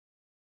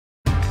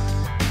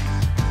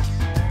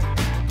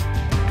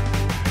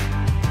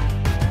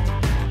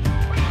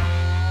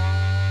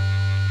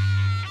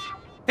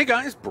Hey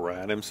guys,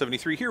 Brad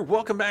M73 here.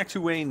 Welcome back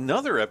to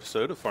another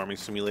episode of Farming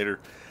Simulator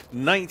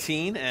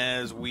 19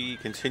 as we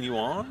continue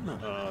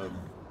on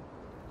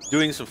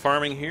doing some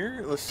farming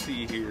here. Let's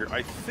see here.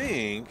 I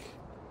think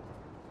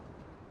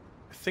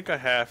I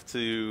have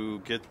to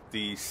get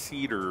the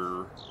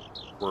seeder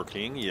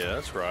working.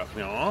 Yes, right.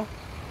 Yeah.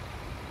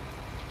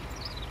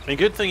 And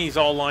good thing he's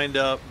all lined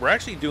up. We're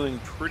actually doing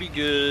pretty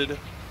good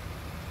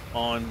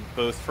on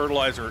both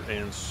fertilizer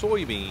and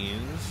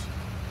soybeans.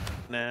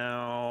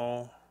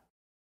 Now,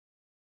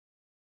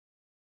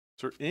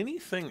 is there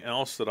anything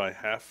else that I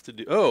have to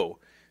do? Oh,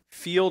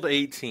 field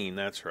 18,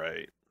 that's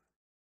right.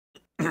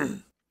 I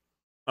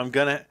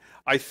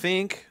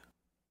think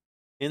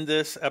in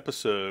this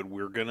episode,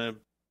 we're gonna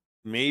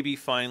maybe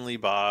finally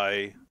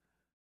buy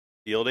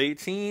field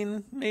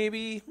 18,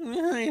 maybe?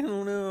 I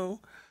don't know.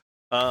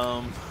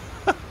 I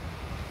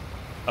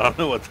don't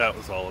know what that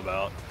was all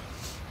about.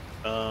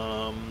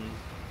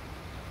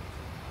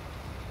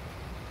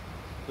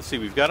 Let's see,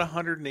 we've got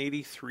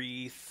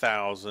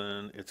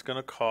 183,000. It's going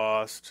to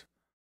cost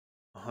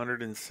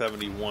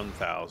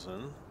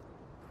 171,000.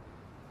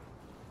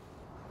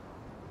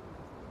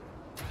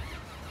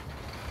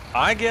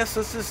 I guess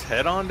let's just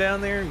head on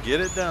down there and get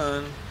it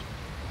done.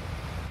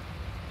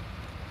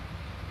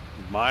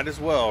 Might as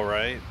well,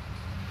 right?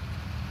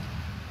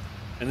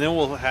 And then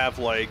we'll have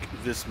like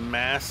this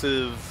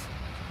massive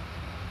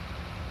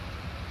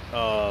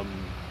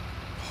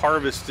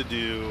harvest to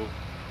do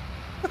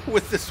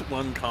with this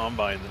one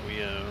combine that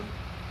we own.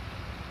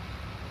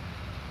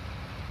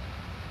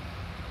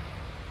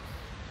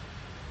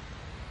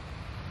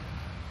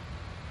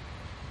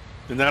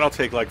 And that'll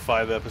take like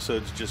 5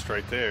 episodes just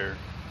right there.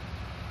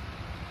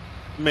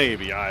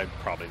 Maybe,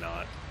 probably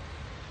not.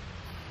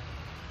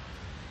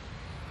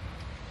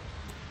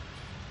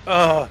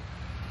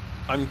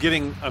 I'm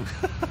getting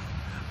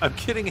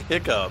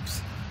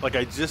hiccups. Like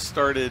I just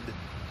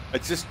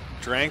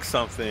drank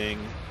something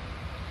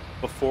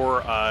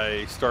before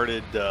I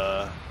started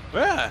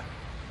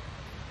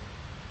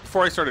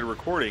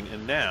recording,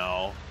 and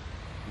now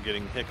I'm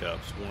getting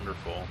hiccups.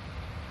 Wonderful.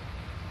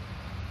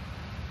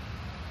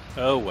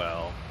 Oh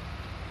well.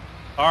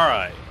 All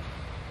right.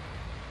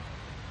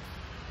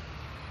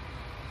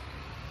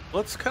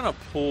 Let's kind of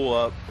pull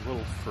up a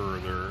little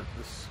further.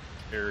 This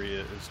area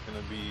is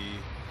going to be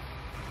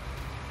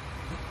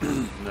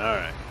all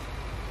right.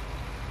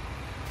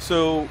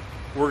 So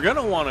we're going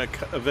to want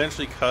to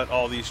eventually cut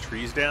all these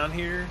trees down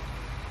here.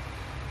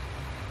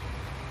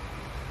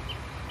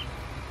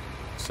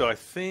 So I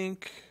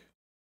think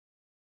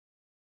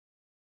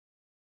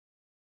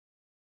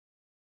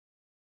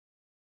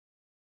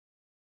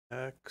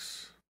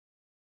X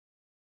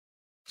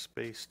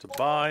space to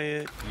buy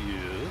it,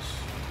 use.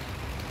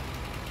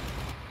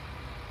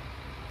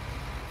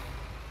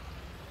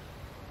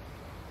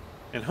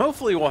 And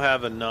hopefully we'll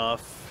have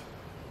enough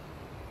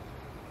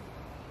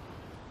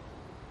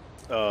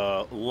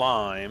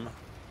lime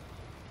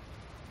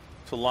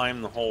to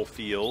lime the whole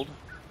field.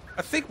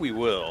 I think we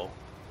will.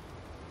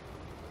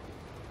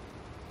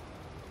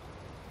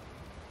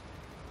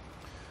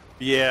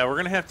 Yeah, we're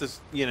gonna have to,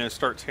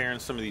 start tearing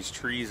some of these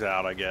trees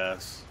out, I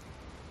guess.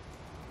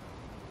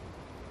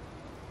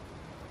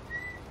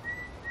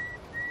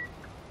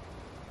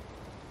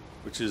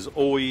 Which is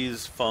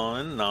always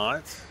fun,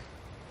 not?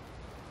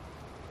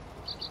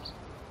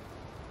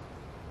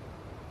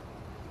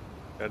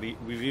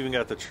 We've even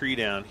got the tree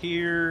down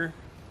here.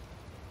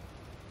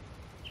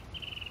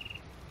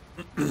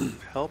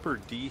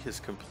 Helper D has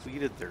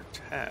completed their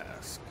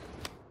task.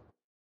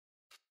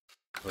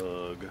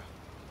 Ugh.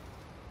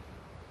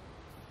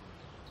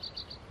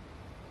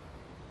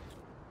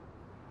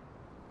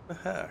 The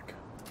heck?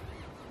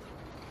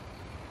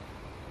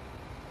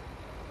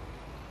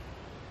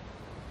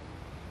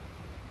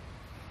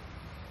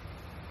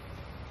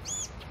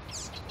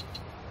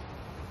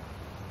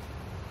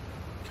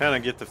 Kind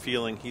of get the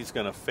feeling he's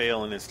going to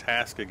fail in his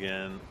task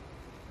again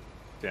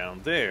down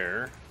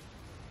there.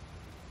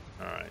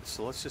 All right,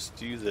 so let's just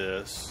do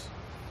this.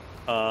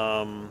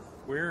 Okay.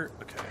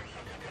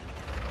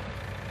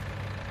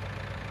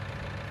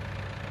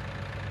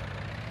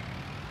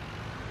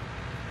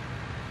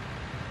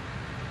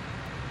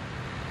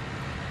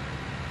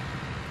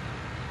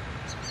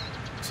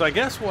 So I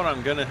guess what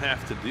I'm going to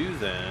have to do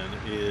then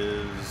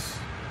is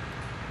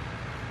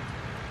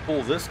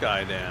pull this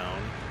guy down.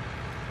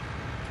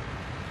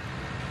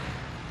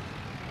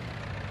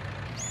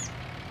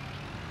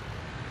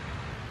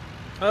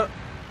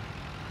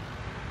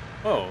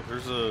 Oh,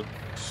 there's a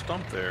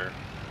stump there.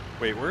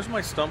 Wait, where's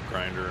my stump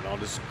grinder? And I'll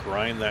just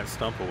grind that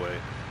stump away.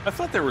 I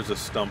thought there was a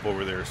stump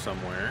over there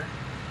somewhere.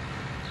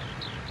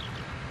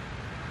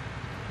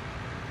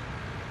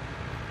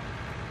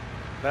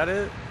 That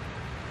it?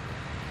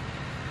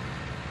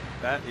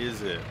 That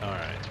is it. All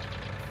right.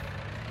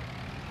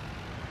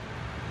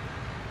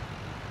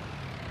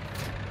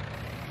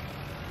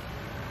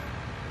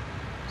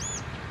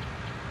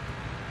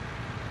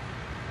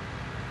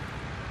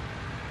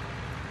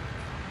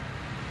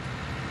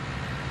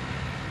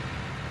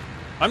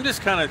 I'm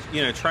just kind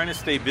of, trying to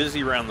stay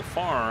busy around the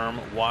farm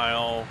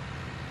while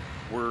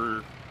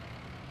we're,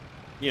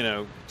 you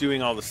know,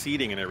 doing all the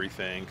seeding and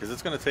everything, because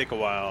it's going to take a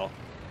while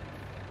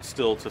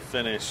still to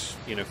finish,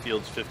 you know,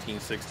 fields 15,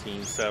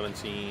 16,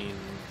 17.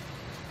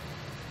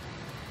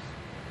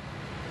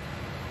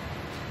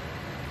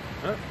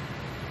 Oh.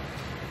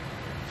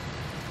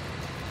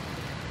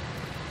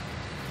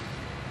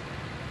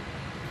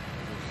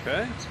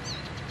 Okay.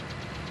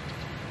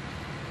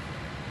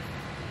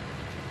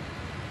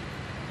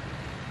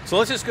 So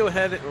let's just go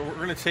ahead. We're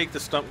going to take the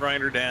stump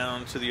grinder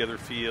down to the other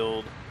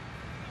field.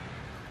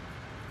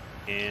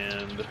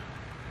 And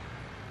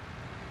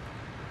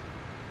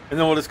then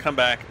we'll just come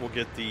back. We'll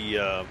get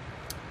the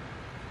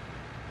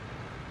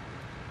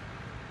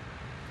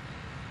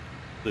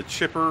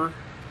chipper.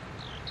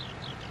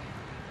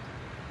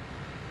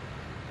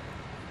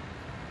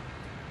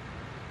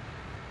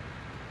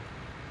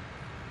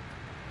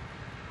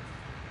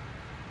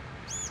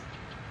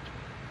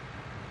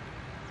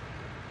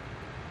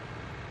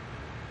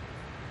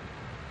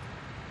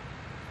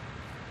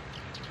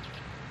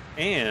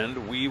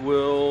 And we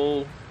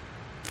will...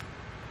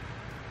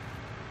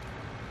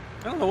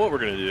 I don't know what we're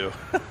gonna do.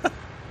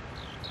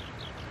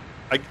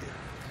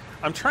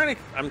 I'm trying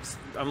to.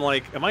 I'm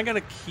like, am I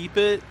gonna keep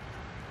it?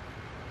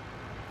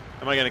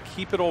 Am I gonna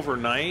keep it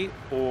overnight,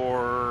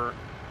 or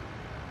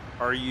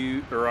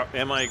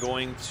am I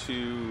going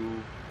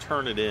to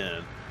turn it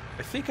in?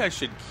 I think I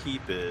should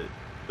keep it,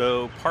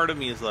 though. Part of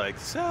me is like,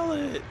 sell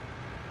it.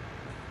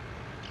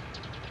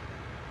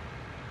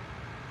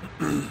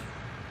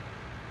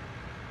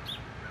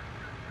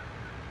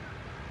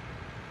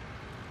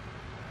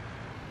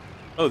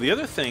 Oh, the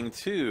other thing,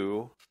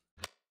 too,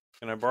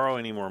 can I borrow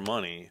any more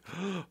money?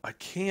 I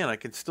can. I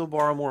can still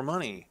borrow more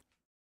money.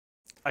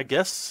 I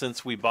guess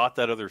since we bought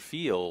that other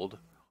field,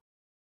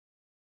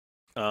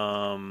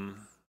 I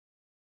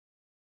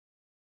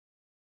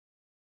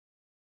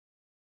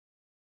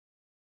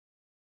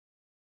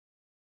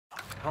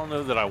don't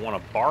know that I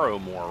want to borrow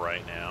more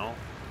right now.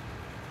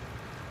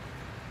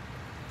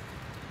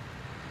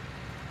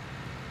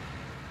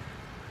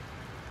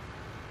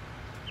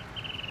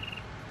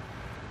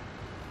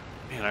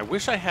 Man, I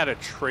wish I had a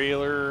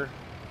trailer.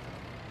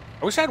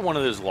 I wish I had one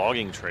of those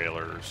logging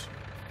trailers.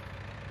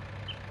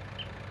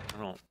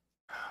 I don't...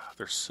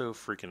 They're so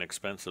freaking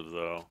expensive,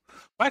 though.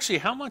 Well, actually,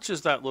 how much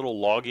is that little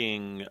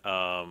logging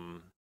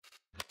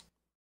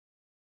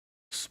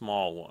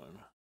small one?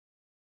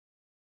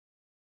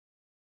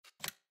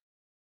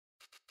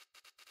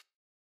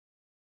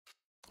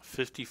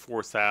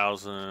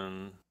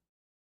 $54,000.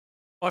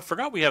 Oh, I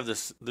forgot we have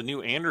the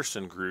new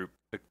Anderson group,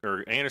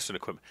 or Anderson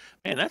equipment.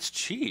 Man, that's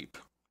cheap.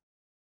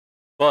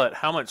 But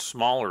how much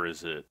smaller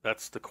is it?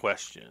 That's the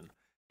question.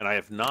 And I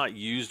have not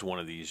used one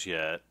of these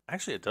yet.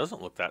 Actually, it doesn't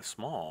look that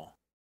small.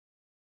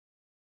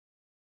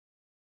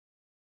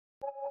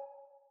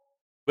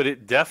 But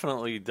it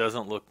definitely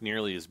doesn't look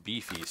nearly as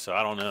beefy, so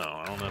I don't know.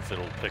 I don't know if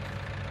it'll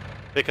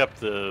pick up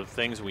the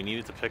things we need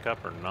it to pick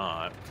up or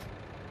not.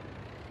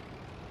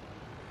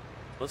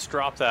 Let's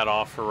drop that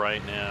off for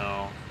right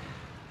now.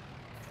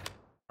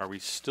 Are we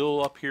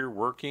still up here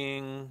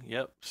working?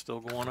 Yep, still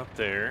going up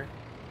there.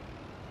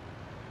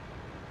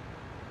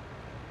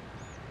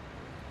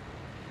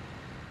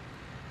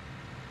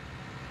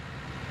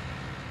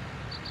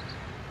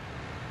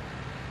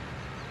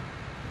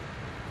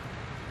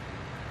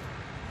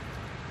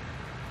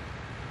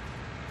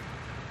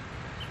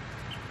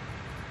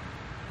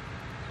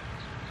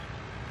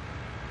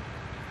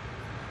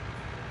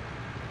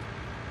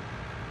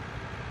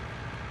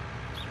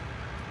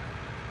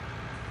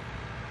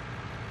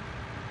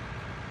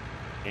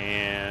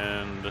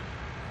 And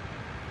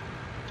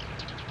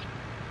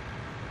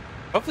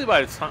hopefully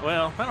by the time,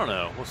 well, I don't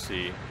know, we'll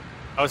see.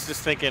 I was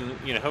just thinking,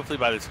 you know, hopefully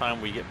by the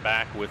time we get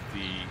back with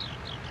the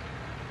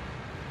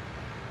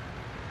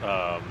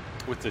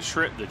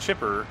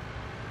chipper,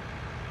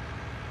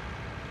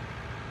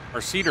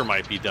 our seeder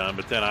might be done,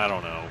 but then I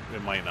don't know,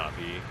 it might not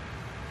be.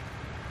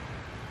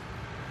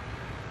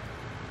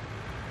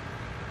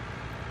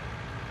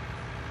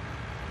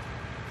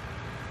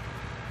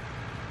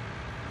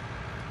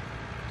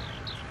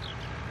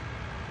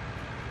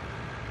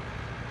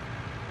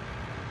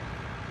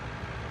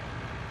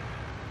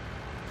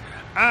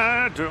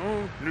 I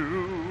don't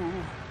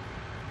know.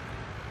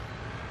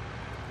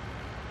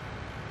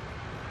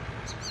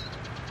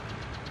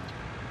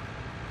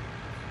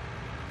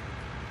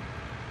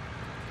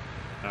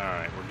 All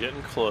right, we're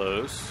getting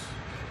close.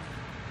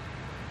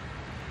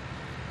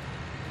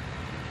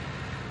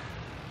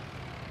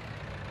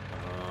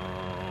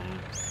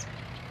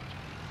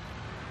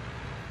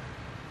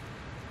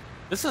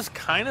 This is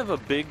kind of a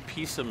big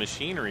piece of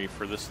machinery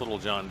for this little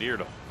John Deere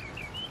to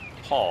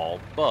haul,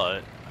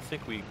 but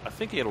I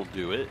think it'll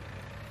do it.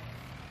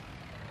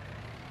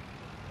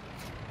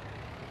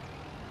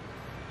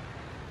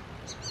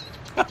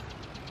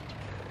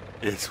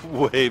 It's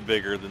way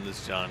bigger than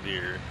this John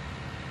Deere.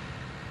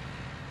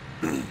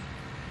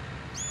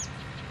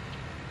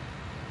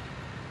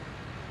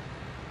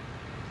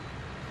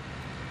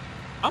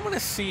 I'm gonna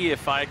see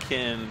if I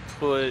can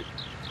put.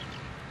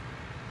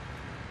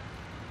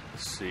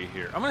 Let's see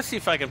here. I'm going to see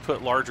if I can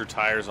put larger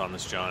tires on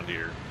this John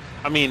Deere.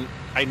 I mean,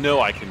 I know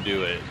I can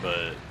do it,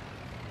 but...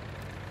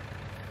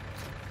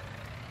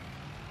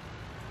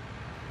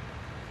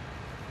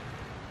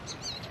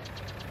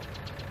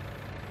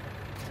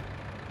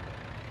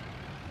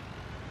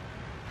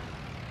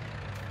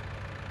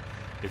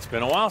 It's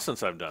been a while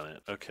since I've done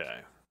it. Okay.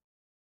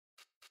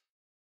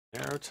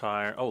 Narrow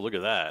tire. Oh, look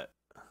at that.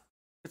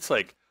 It's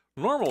like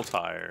normal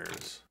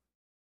tires.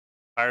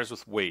 Tires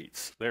with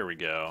weights. There we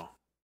go.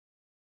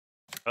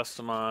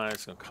 Customize.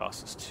 It's going to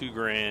cost us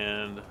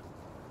 $2,000.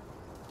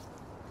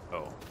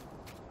 Oh.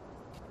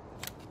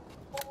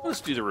 Let's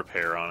do the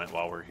repair on it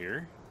while we're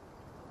here.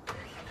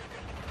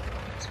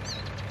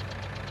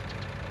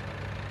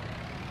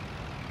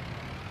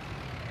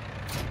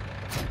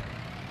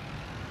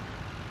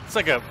 It's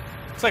like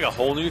a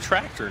whole new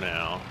tractor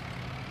now.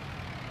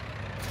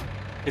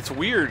 It's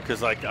weird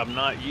because like I'm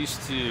not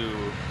used to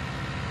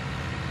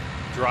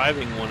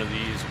driving one of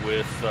these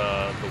with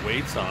the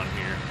weights on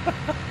here,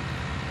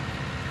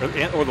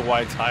 or the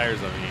wide tires.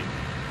 I mean.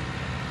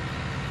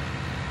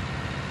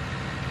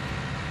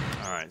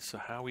 All right, so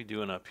how are we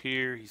doing up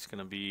here? He's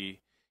gonna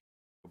be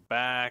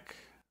back.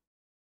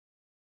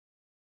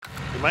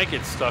 We might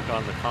get stuck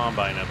on the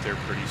combine up there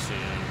pretty soon.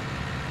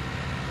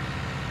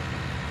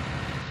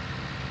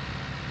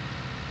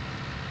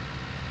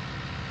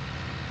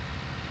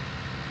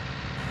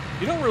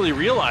 You don't really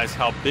realize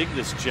how big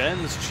this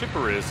Gen's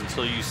chipper is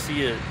until you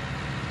see it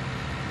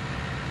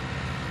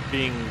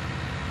being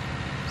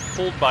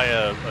pulled by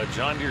a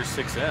John Deere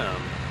 6M.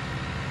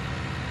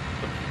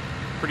 It's a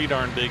pretty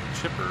darn big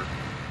chipper.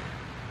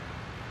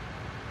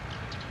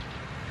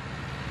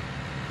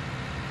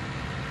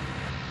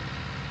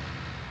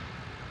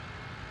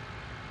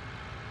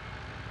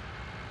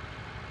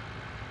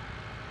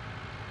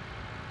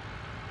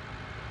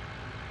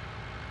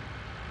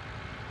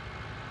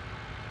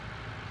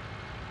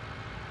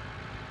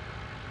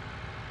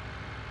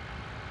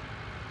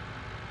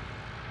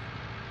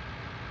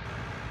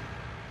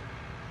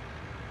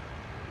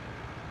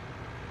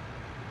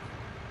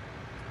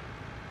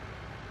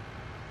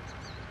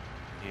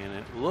 And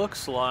it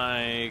looks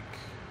like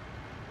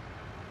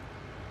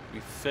we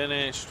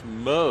finished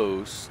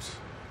most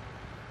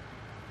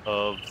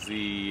of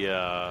the,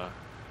 it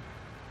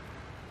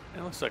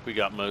looks like we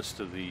got most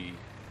of the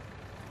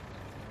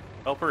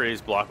helper A's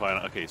block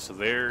line. Okay, so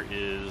there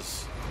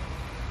is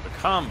the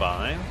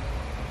combine.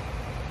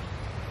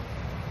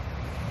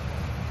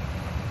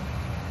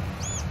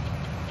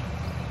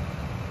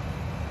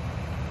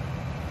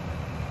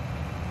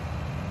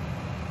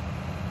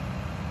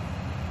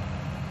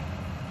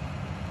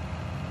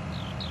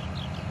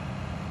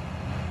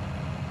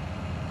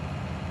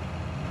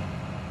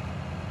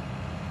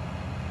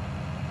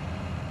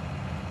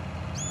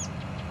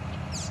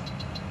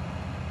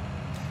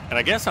 And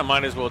I guess I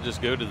might as well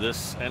just go to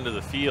this end of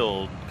the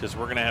field because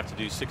we're going to have to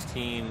do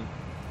 16,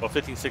 well,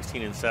 15,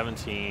 16, and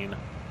 17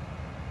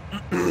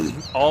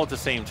 all at the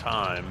same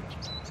time.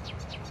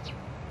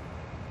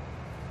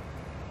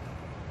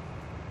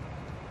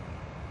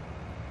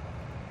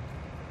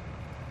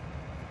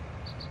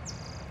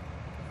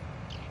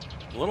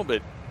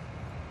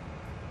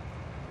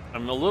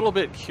 I'm a little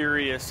bit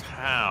curious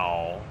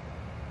how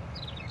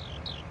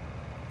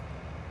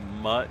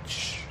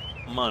much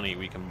money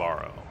we can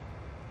borrow.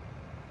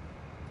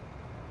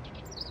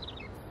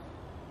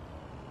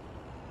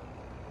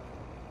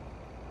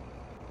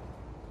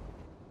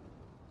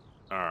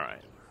 All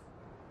right.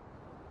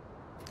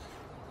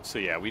 So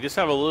yeah, we just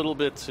have a little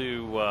bit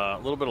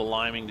of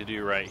liming to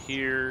do right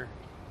here.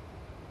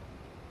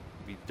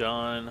 Be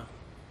done.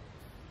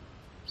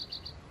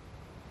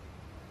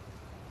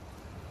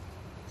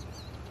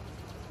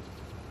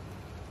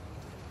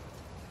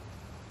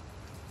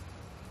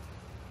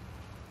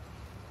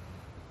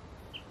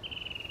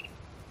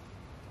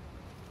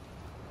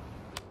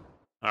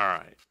 All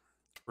right.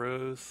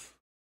 Growth.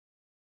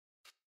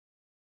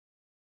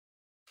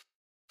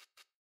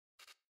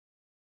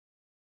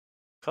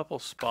 Couple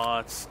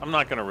spots. I'm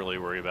not going to really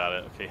worry about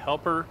it. Okay,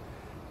 helper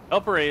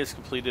A has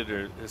completed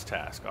his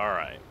task. All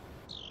right.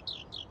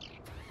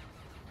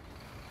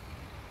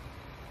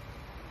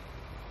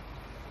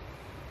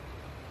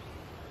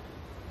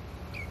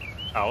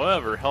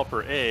 However,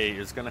 helper A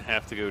is going to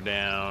have to go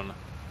down.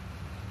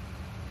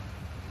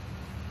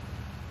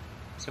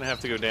 It's going to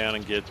have to go down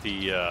and get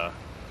the.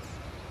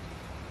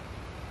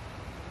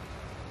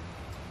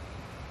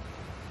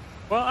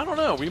 Well, I don't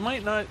know. We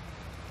might not.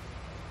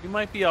 We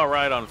might be all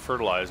right on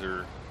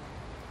fertilizer.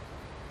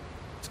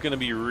 It's going to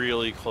be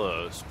really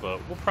close,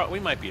 but we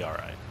might be all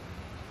right.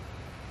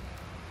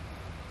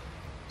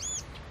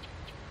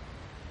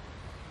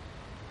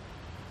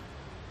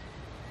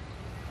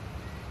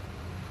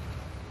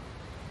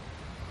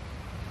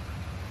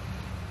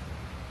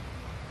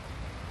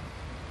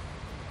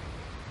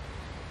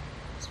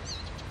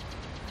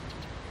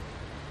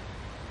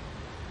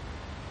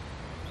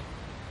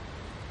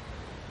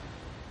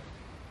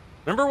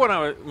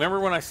 Remember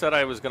when I said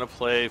I was going to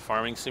play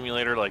Farming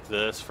Simulator like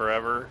this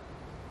forever?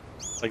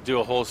 Like do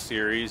a whole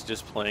series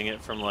just playing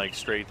it from like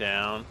straight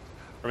down?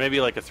 Or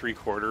maybe like a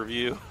 3/4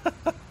 view.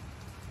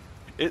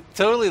 It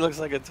totally looks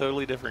like a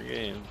totally different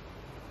game.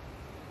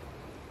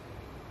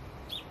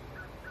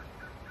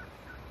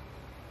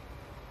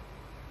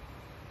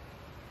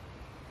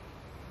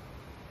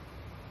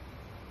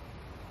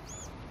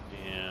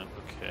 And,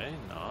 okay,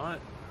 not.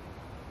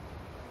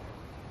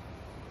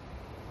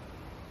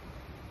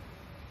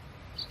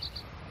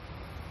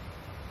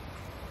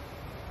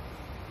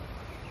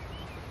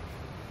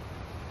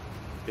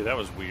 Okay, that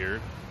was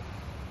weird.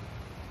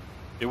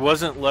 It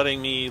wasn't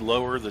letting me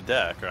lower the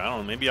deck, or I don't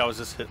know, maybe I was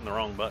just hitting the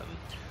wrong button.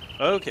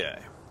 Okay.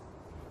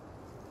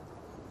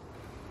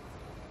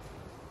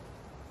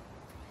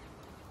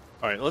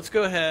 Alright, let's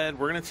go ahead.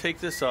 We're going to take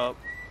this up.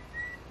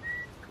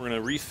 We're going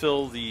to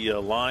refill the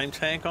lime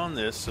tank on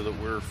this so that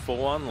we're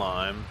full on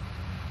lime.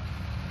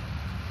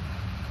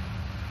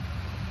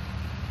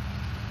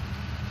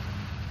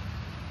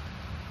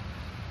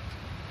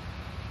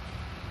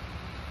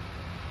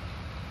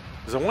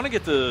 Because I want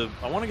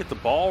to get the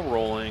ball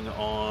rolling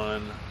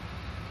on,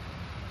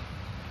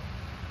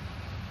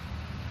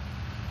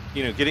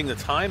 you know, getting the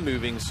time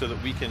moving so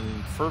that we can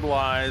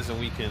fertilize and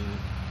we can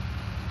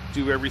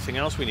do everything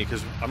else we need.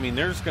 Because I mean,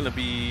 there's going to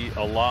be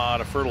a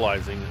lot of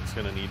fertilizing that's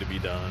going to need to be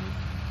done,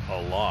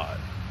 a lot.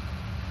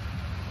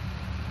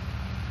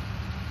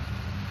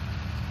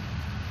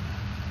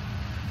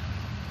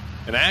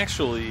 And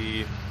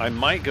actually, I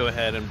might go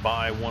ahead and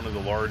buy one of the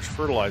large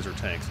fertilizer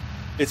tanks.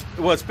 It's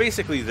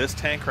basically this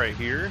tank right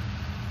here,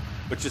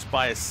 but just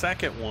buy a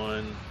second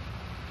one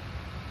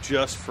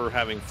just for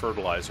having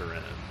fertilizer in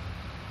it.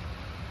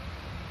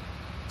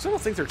 So I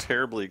don't think they're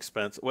terribly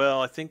expensive.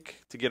 Well, I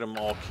think to get them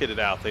all kitted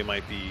out, they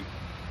might be,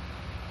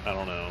 I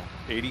don't know,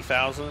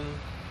 80,000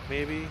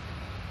 maybe?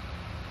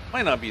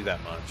 Might not be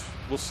that much.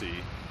 We'll see.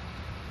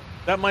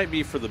 That might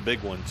be for the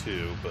big one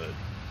too, but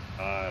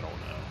I don't know.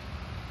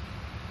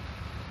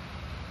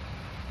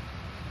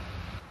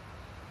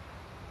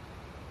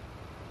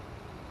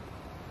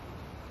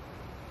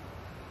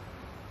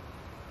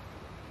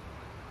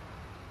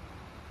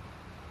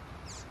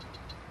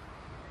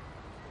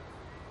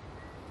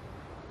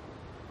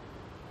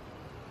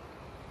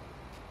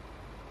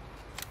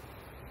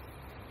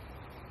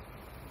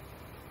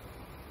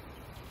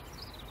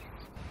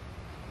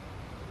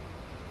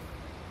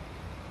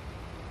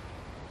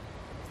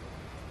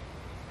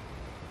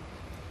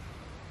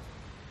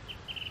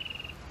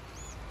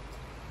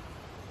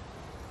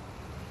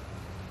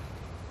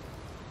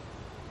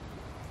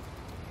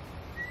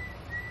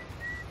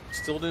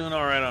 Still doing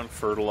all right on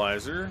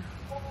fertilizer.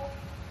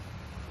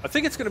 I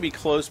think it's going to be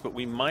close, but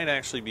we might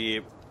actually be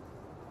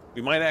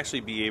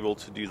able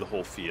to do the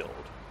whole field.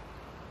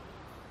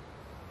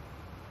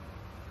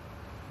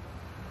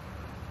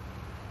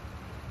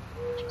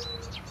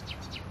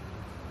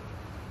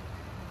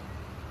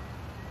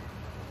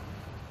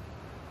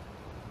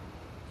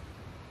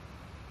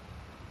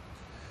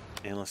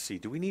 And let's see,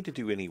 do we need to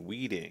do any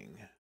weeding?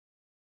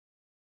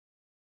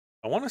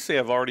 I want to say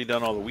I've already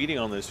done all the weeding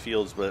on those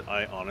fields, but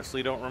I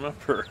honestly don't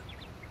remember.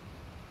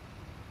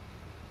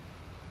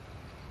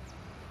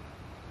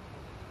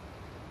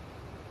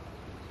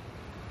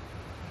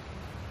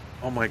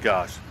 Oh my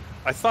gosh.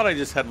 I thought I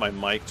just had my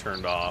mic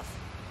turned off.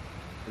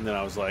 And then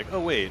I was like, oh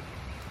wait,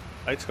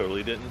 I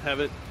totally didn't have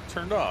it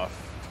turned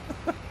off.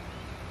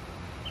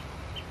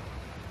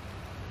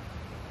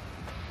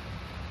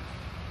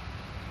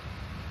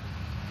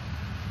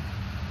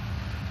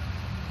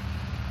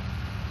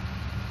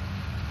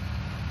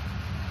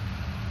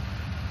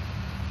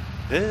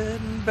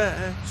 Heading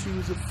back to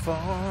the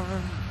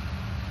farm.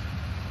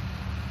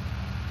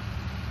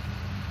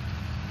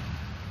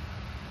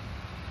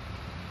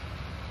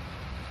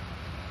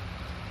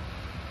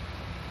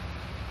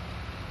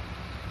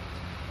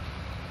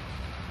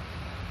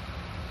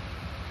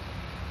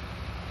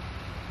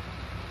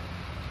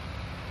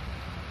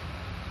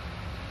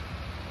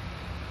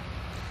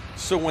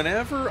 So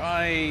whenever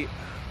I'm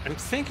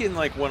thinking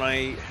like when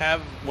I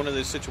have one of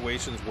those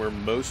situations where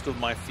most of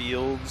my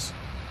fields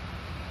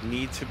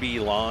need to be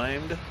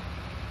limed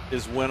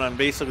is when I'm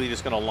basically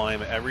just going to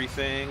lime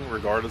everything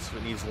regardless if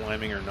it needs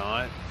liming or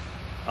not.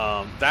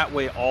 That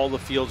way all the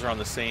fields are on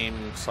the same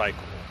cycle,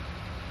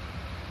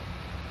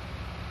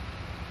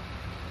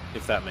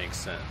 if that makes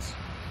sense.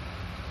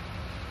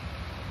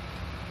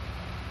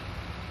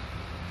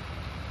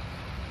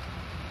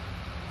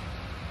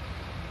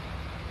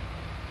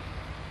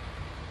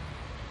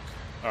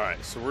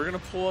 Alright, so we're going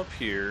to pull up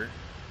here.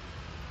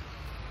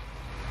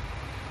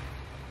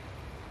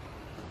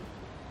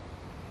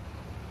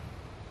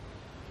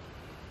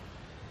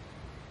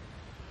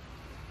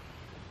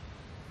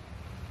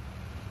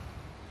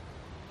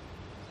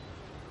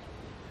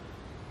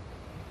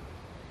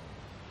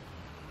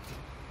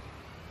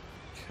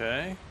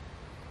 Okay.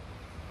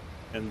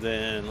 And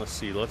then, let's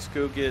see, let's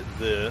go get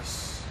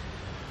this.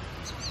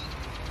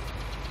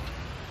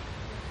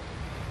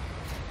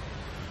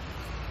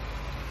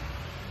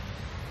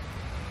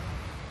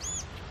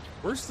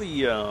 Where's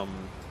the, I'm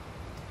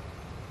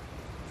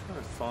trying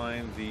to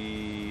find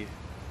the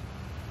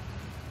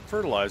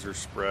fertilizer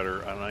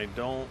spreader, and I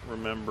don't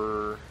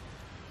remember.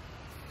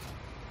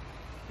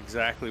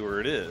 exactly where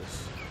it is.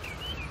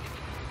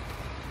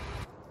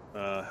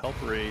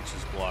 Helper H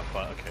is blocked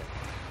by... Okay.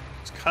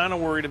 I was kind of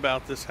worried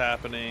about this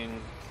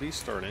happening. Please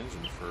start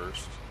engine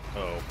first.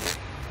 Oh.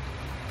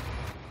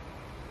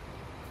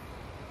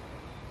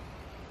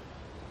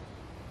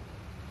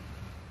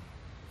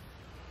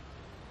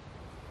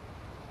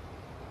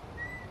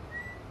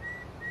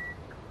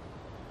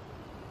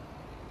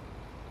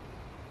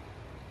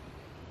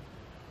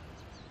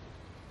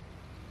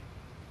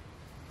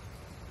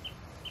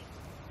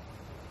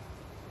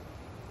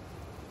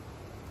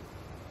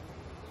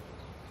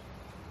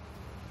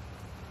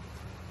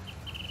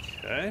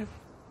 Okay.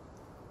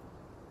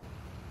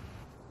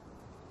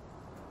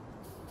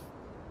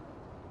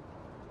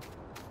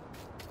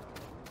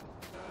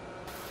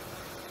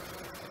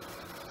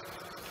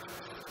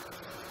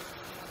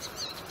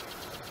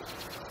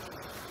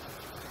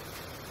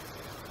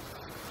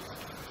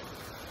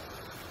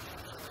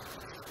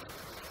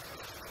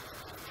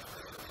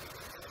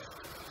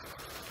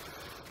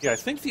 Yeah, I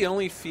think the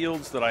only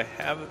fields that I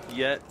haven't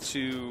yet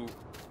to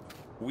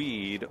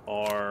weed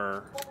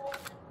are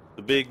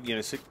the big,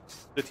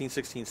 15,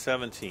 16,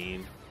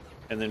 17,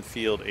 and then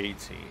field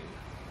 18.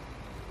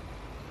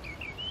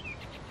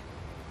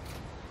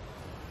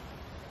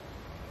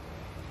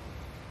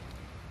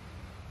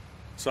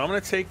 So I'm going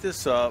to take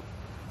this up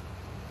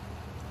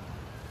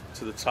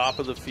to the top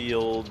of the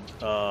field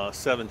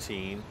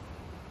 17,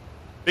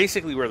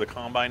 basically where the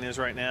combine is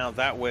right now.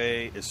 That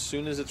way, as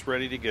soon as it's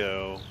ready to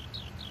go,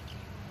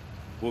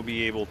 we'll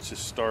be able to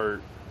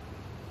start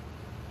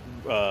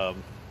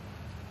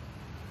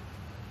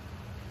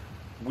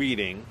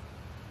weeding.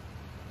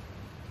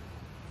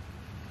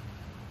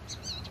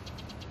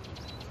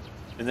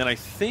 And then I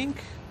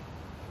think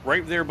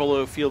right there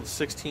below field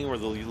 16 where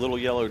the little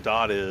yellow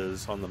dot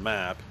is on the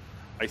map,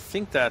 I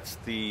think that's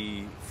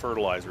the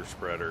fertilizer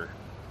spreader.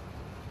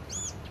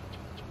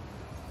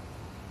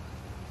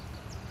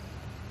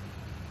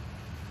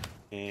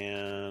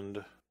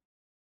 And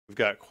we've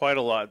got quite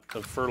a lot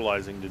of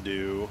fertilizing to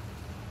do.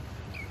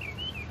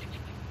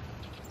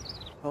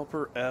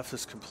 Helper F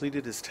has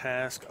completed his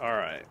task. All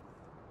right.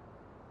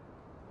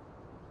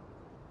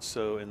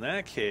 So in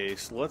that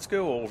case, let's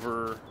go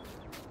over.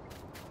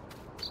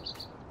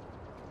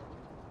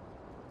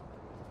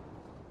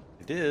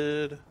 I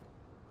did.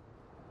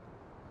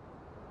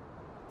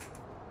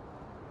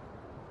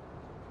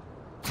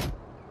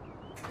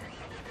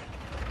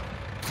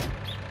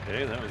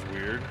 Okay, that was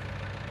weird.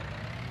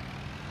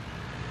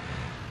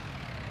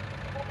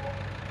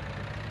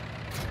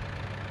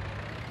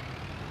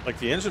 Like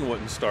the engine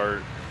wouldn't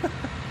start.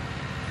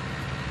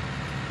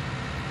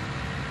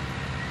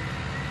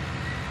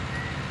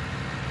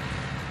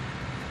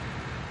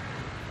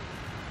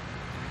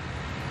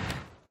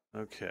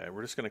 Okay,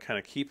 we're just going to kind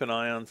of keep an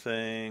eye on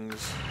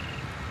things.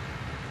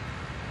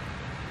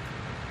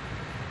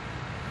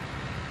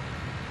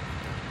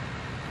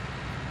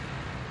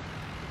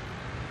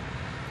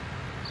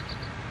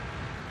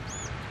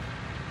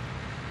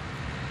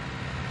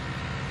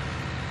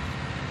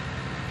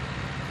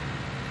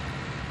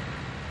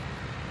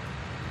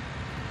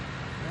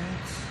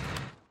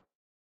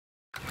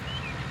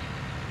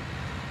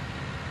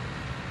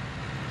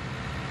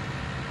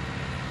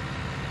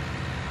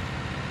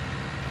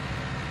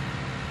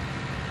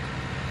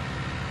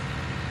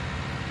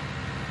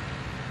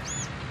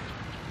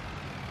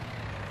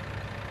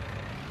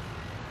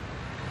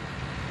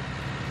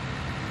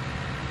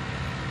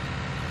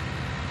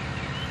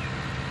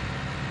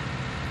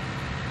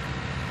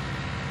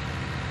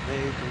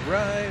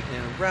 Right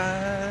and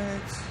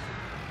right.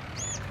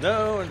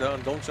 No,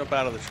 don't jump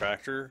out of the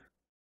tractor.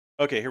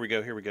 Okay, here we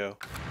go. Here we go.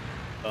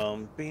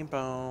 Beam,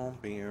 boom,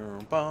 beam,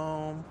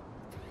 boom.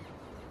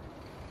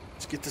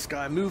 Let's get this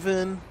guy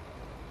moving.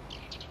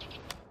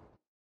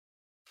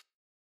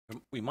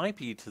 We might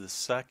be to the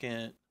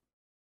second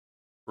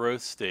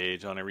growth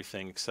stage on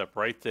everything except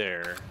right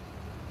there.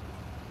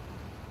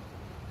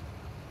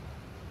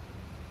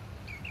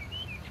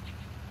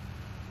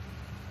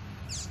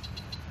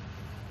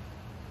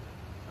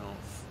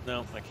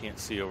 No, I can't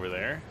see over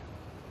there.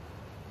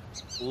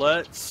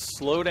 Let's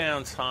slow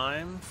down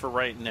time for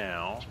right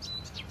now.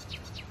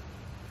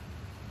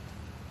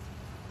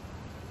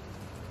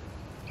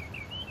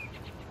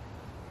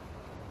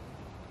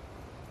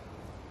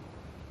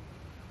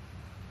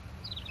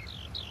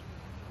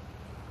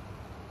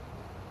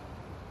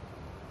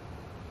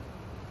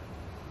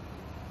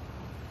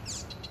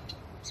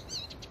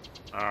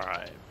 All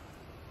right.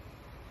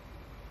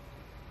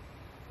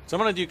 So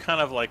I'm going to do kind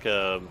of like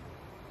a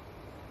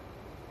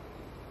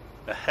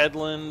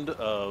headland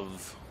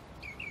of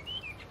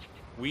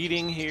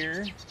weeding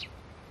here.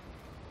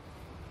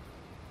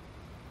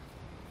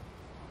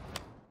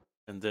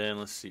 And then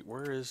let's see,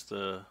 where is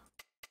the...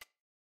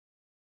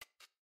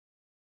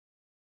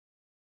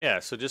 Yeah,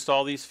 so just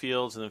all these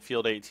fields and then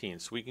field 18.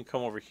 So we can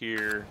come over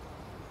here.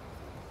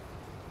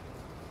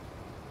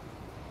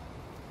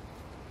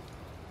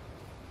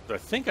 So I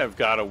think I've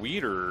got a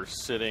weeder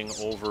sitting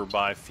over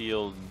by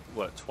field,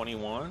 what,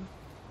 21?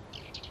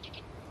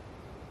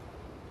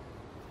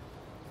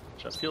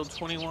 Is that field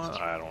 21?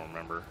 I don't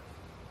remember.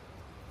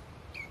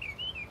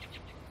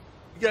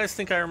 You guys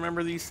think I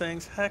remember these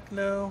things? Heck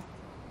no.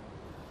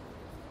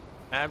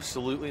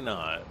 Absolutely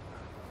not.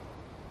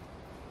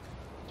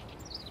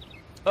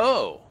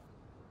 Oh,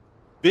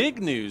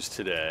 big news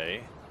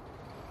today.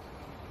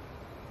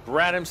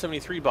 Brad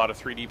M73 bought a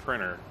 3D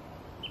printer,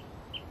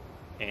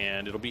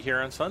 and it'll be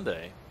here on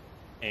Sunday.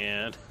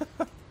 And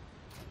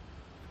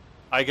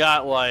I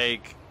got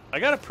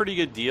a pretty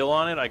good deal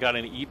on it. I got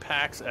an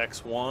ePax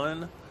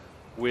X1,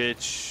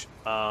 which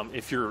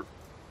if you're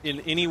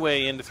in any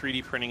way into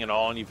 3D printing at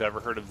all and you've ever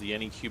heard of the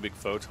Anycubic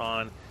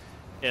Photon,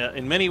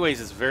 in many ways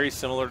it's very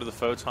similar to the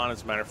Photon.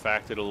 As a matter of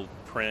fact, it'll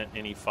print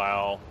any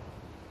file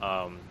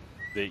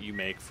that you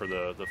make for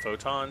the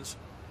Photons.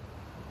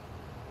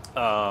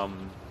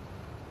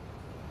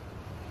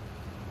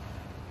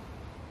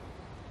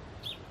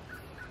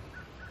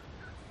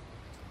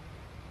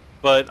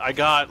 But I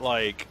got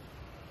like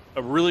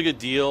a really good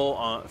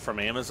deal from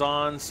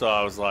Amazon, so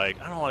I was like,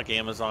 I don't like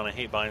Amazon. I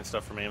hate buying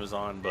stuff from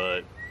Amazon,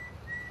 but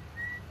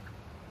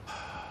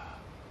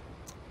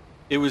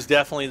it was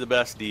definitely the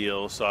best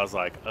deal. So I was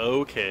like,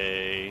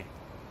 okay,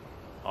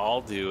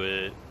 I'll do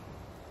it.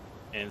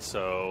 And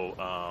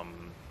so,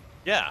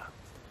 yeah.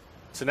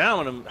 So now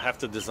I'm gonna have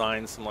to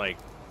design some like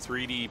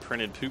 3D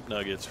printed poop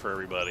nuggets for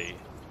everybody,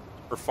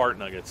 or fart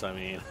nuggets, I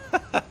mean.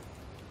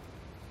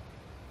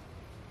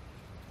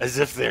 As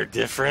if they're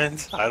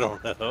different. I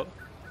don't know.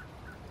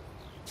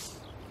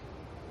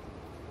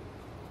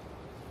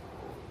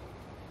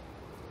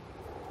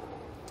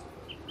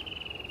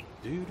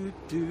 Dude.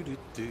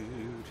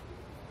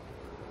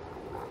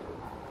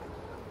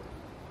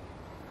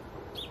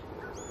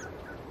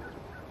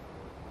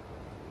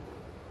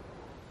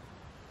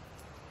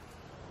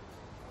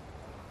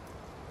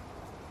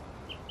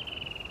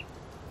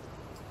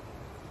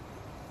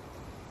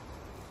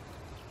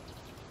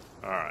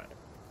 All right.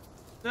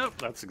 Nope,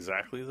 that's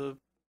exactly the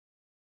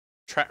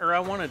tractor I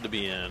wanted to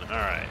be in. All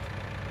right.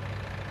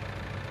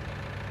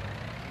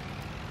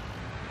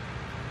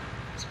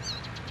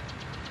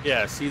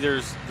 Yeah, see,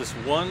 there's this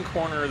one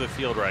corner of the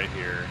field right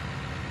here.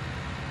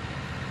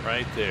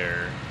 Right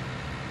there.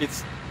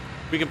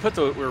 We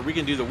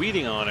can do the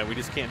weeding on it. We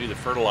just can't do the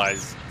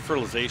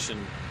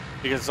fertilization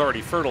because it's already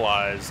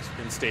fertilized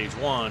in stage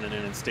 1, and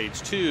then in stage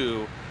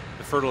 2,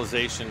 the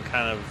fertilization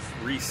kind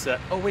of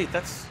reset. Oh wait,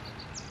 that's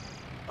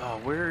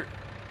where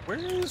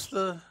is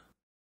the...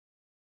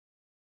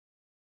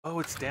 Oh,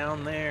 it's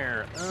down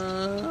there.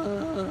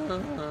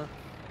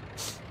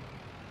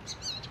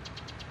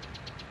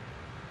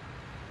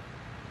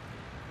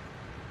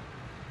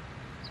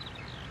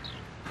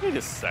 Wait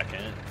a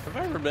second. Have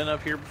I ever been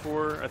up here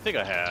before? I think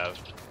I have.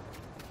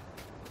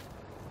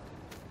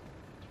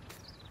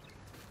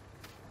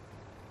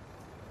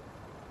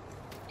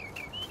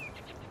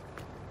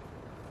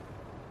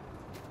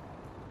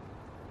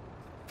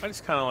 I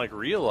just kind of like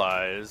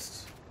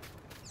realized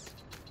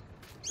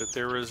that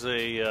there was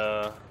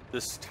a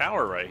this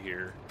tower right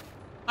here.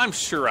 I'm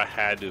sure I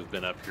had to have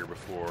been up here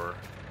before.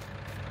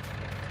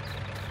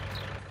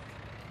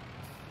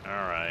 All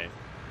right.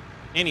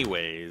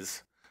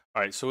 Anyways,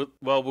 all right. So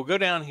we'll go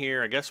down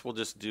here. I guess we'll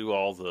just do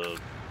all the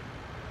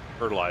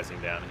fertilizing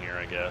down here.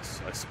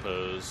 I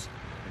suppose.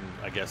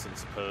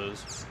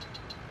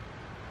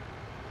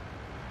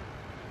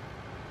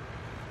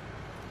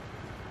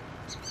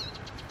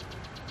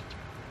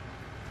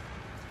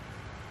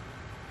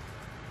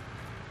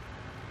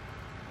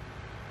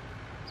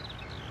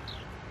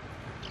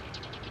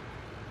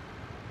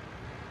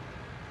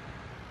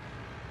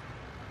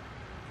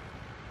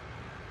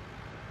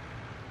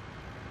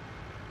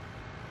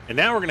 And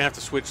now we're going to have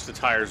to switch the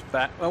tires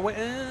back. Oh, wait,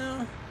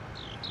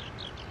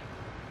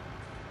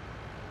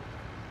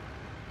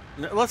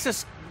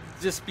 let's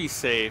just be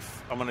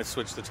safe. I'm going to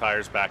switch the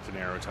tires back to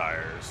narrow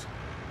tires.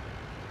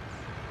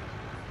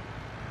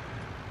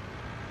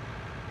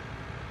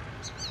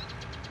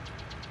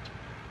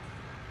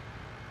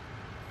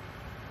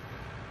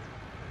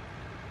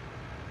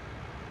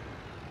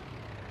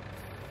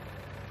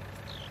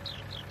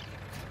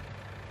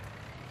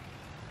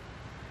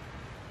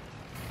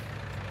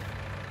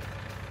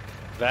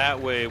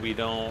 That way we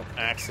don't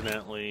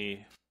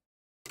accidentally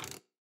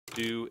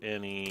do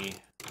any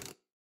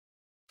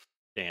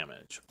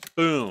damage.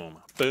 Boom,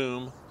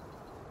 boom,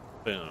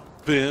 boom,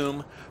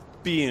 boom,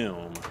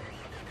 boom.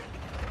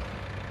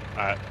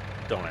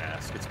 Don't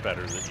ask. It's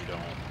better that you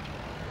don't.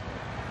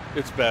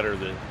 It's better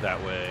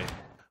that way.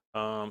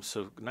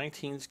 So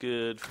 19's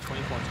good.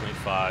 24 and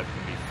 25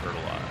 can be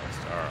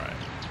fertilized. All right.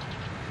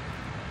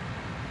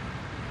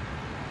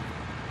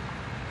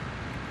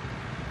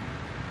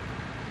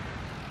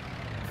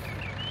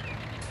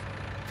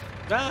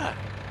 Ah!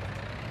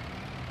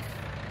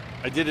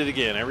 I did it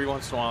again. Every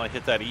once in a while I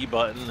hit that E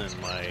button and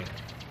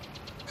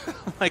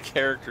my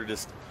character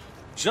just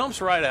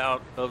jumps right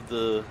out of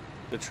the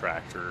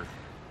tractor.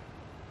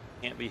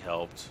 Can't be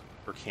helped.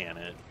 Or can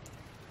it?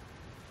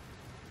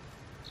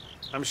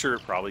 I'm sure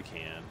it probably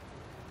can.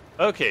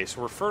 Okay,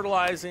 so we're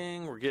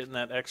fertilizing. We're getting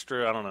that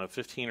extra, I don't know,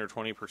 15 or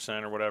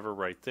 20% or whatever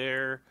right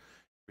there.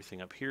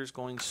 Everything up here is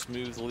going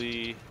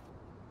smoothly.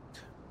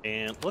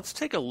 And let's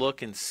take a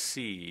look and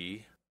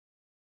see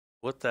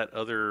what that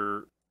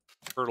other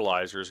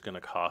fertilizer is going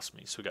to cost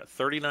me. So we got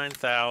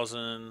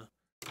 39,000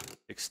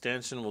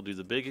 extension. We'll do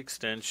the big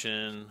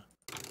extension.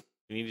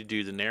 We need to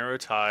do the narrow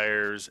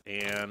tires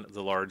and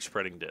the large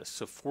spreading disc.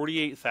 So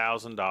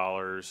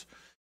 $48,000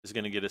 is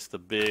going to get us the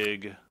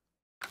big.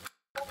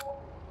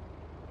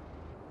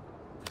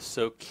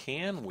 So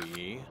can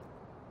we?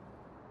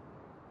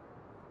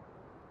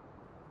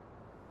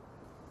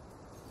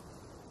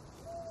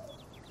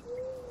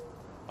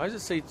 Why does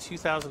it say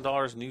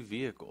 $2,000 new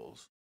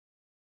vehicles?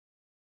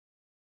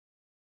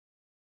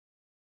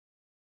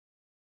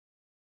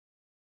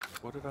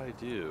 What did I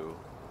do?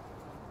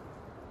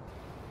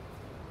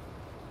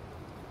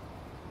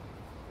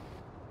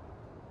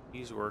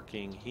 He's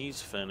working.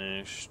 He's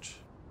finished.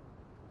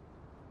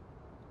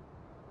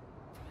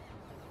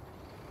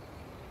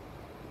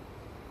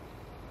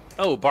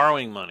 Oh,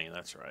 borrowing money.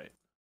 That's right.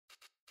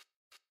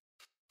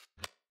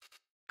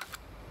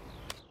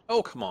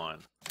 Oh, come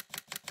on.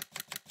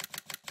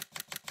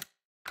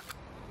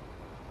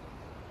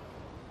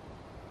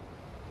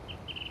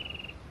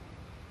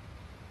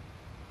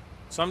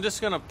 So I'm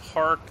just going to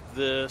park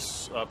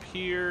this up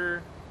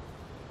here.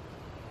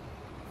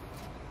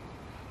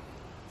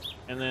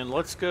 And then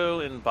let's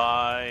go and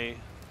buy...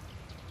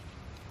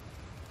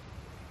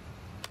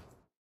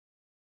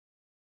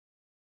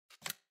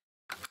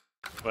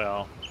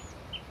 Well,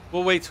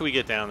 we'll wait till we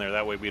get down there.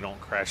 That way we don't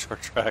crash our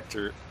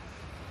tractor.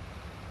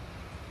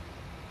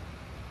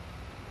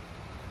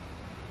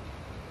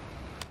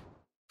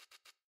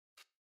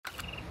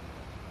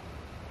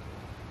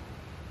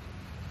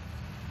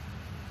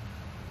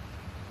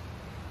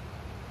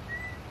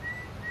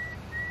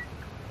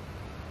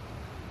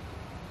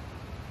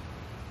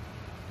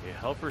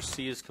 Helper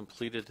C has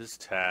completed his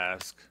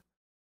task.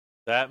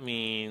 That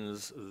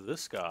means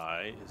this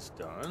guy is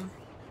done.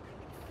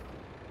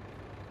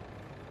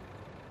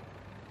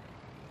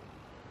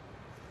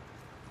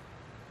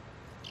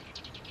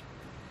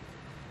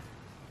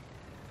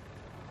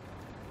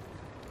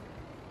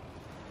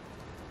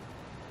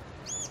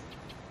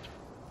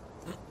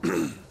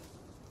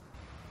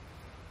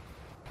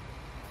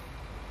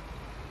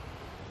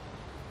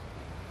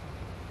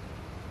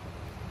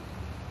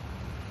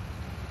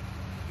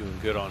 Doing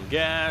good on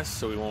gas,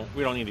 so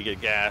we don't need to get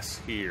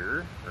gas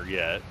here or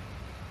yet.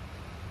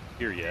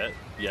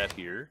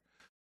 Here.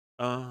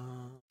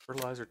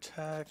 Fertilizer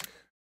tech.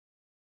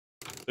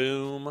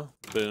 Boom,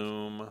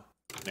 boom,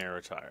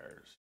 narrow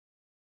tires.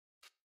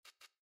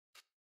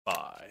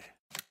 Buy.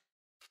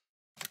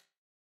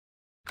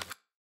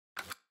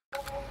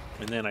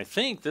 And then I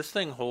think this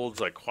thing holds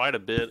like quite a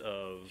bit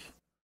of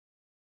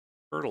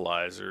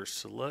fertilizer,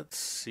 so let's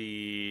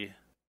see.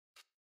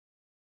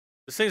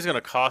 This thing's going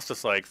to cost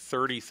us like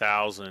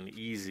 30,000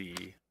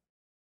 easy.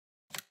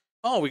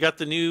 Oh, we got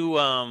the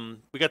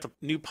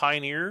new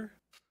Pioneer.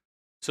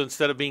 So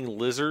instead of being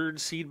Lizard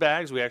seed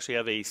bags, we actually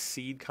have a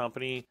seed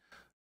company,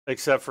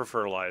 except for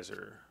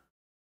fertilizer.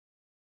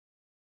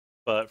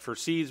 But for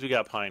seeds, we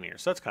got Pioneer.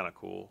 So that's kind of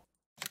cool.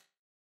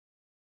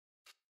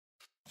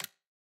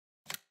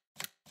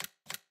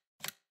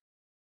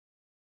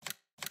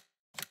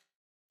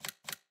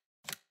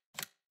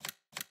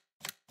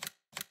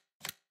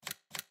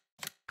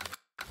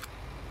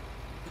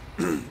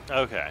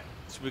 Okay,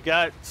 so we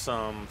got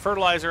some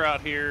fertilizer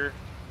out here.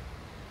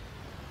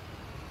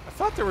 I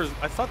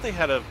thought they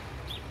had a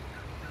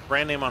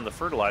brand name on the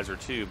fertilizer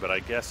too, but I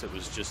guess it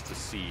was just the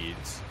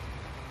seeds.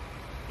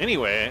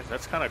 Anyway,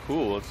 that's kind of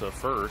cool. It's a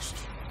first.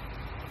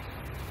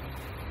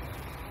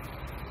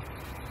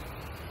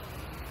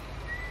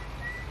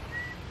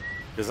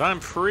 Because I'm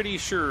pretty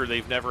sure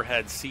they've never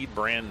had seed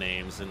brand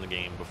names in the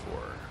game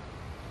before.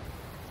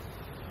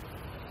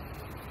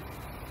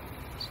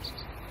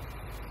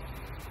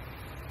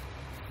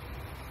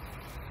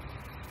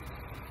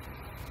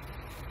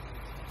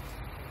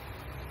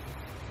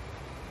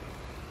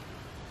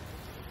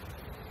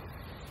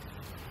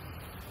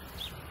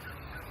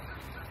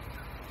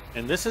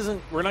 And this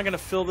isn't, we're not going to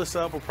fill this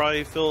up. We'll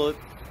probably fill it,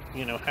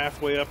 you know,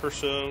 halfway up or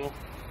so.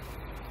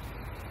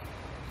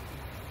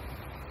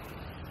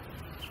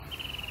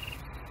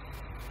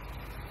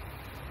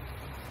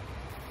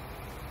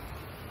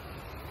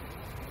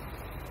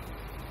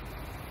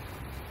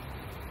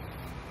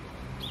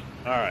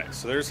 Alright,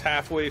 so there's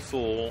halfway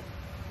full,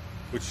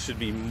 which should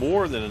be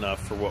more than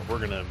enough for what we're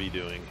going to be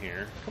doing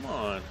here. Come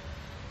on.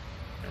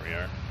 There we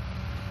are.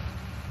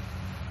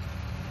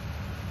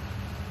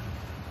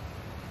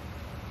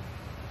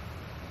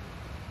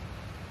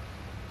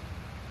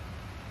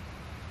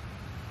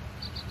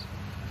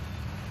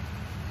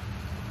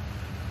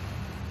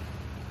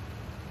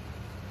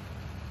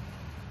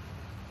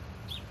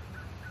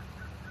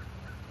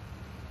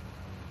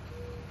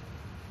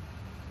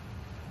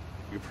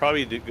 You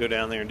probably do go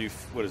down there and do,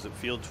 what is it,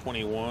 field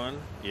 21?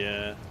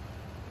 Yeah.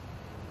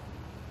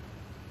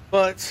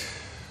 But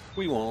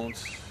we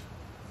won't.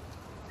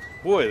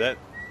 Boy, that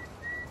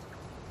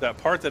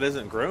part that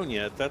isn't grown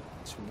yet,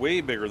 that's way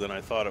bigger than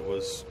I thought it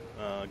was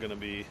gonna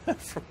be.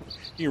 From,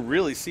 you can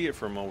really see it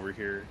from over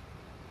here.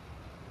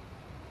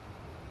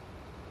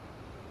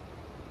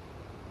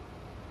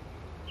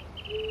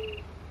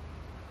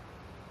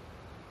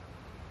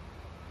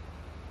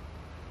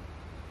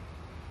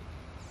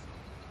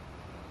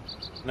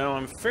 Now,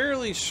 I'm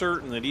fairly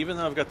certain that even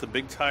though I've got the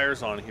big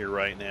tires on here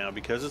right now,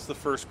 because it's the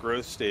first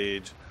growth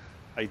stage,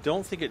 I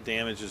don't think it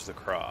damages the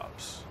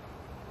crops.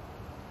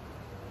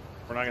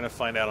 We're not going to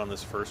find out on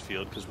this first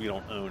field because we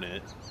don't own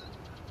it.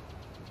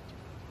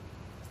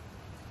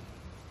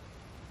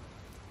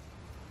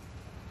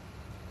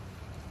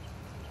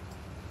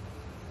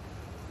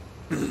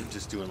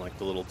 Just doing like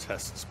the little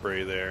test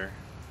spray there.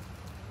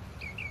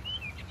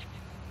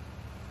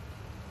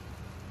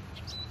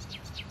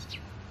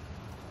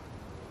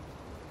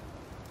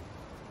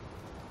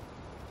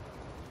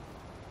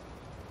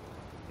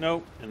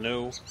 Nope, and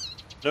no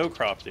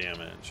crop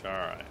damage. All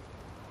right.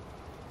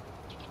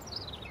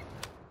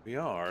 We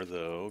are,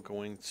 though,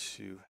 going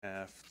to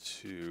have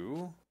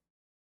to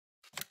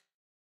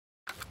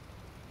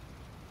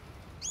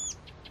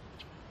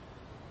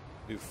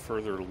move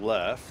further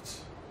left.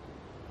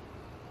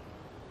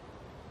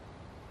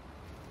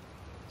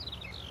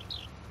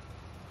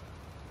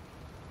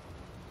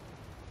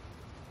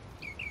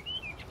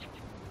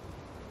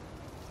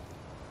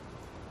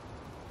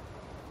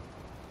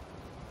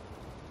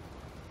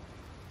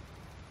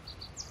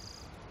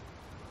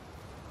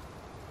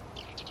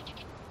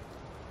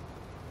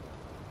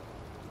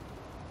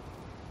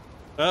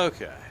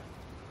 Okay.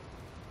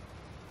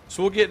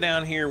 So we'll get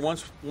down here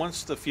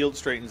once the field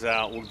straightens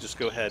out. We'll just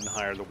go ahead and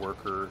hire the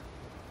worker,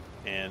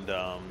 and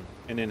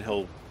then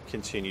he'll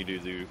continue to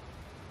do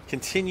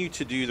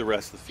the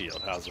rest of the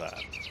field. How's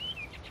that?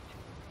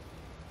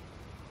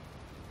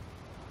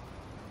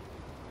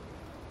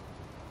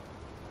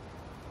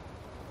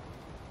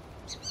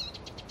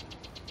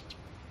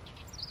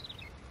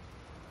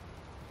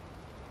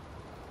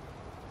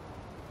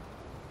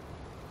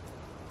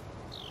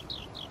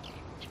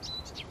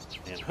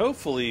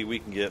 Hopefully we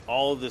can get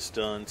all of this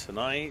done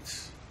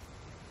tonight,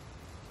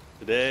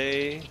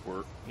 today,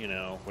 or, you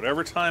know,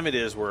 whatever time it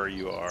is where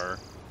you are.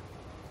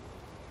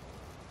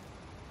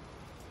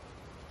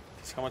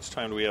 How much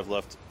time do we have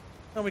left?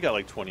 Oh, we got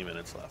like 20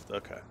 minutes left.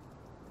 Okay.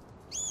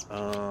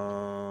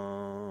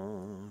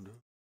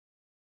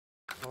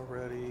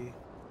 Already.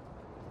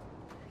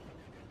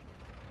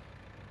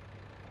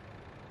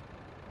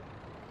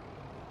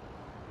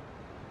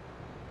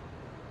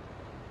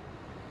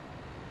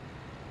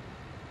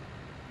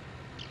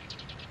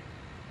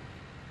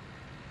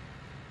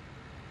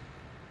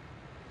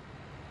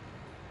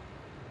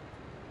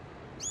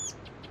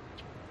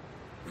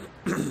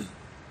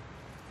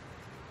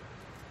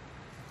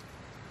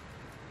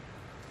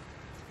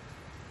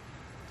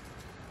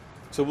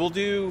 So we'll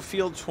do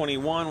field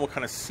 21. We'll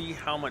kind of see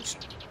how much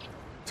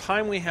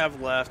time we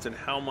have left and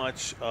how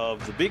much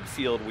of the big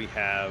field we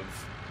have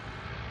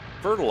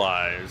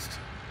fertilized.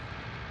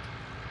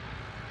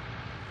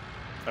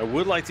 I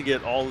would like to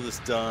get all of this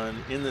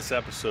done in this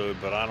episode,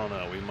 but I don't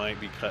know. We might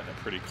be cutting it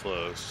pretty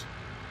close.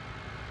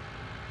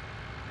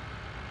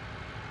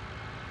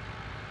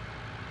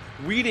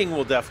 Weeding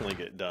will definitely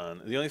get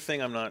done. The only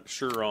thing I'm not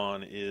sure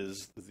on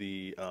is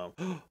the...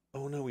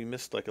 oh no, we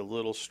missed like a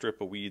little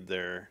strip of weed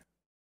there.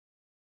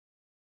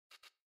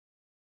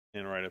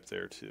 And right up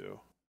there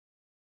too.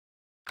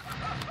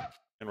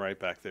 And right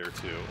back there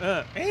too.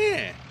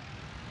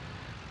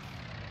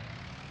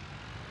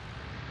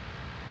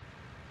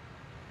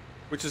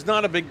 Which is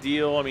not a big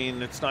deal. I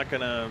mean, it's not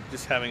gonna,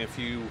 just having a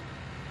few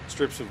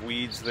strips of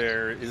weeds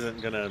there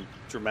isn't gonna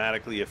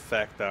dramatically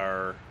affect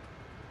our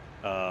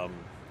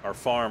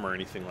farm or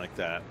anything like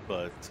that.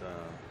 But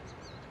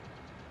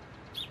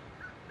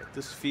at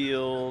this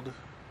field.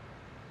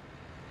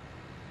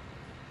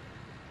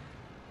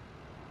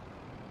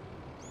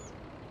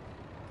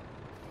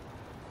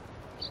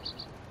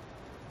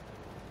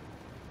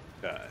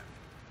 Okay.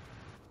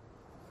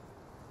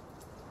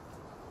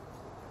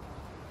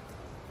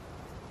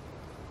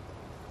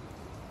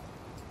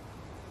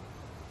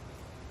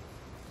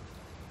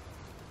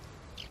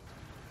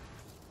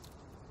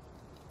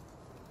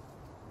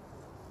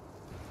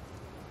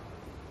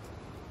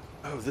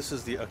 Oh, this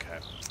is the, okay.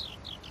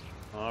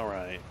 All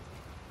right.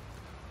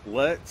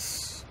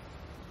 Let's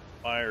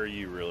fire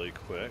you really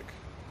quick.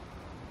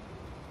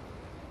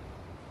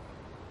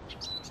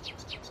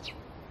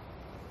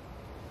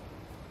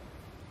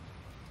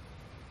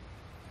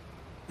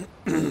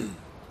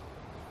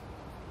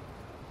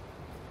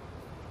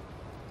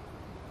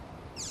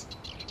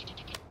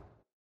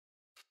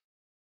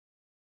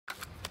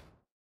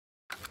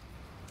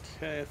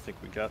 Okay, I think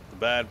we got the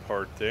bad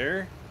part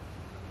there.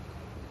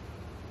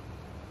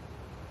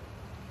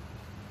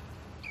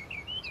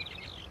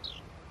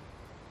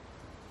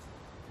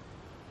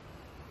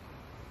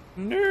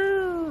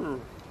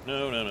 No!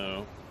 No, no,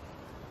 no.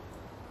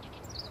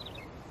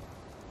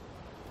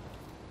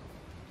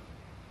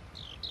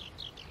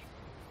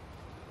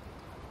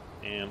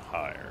 And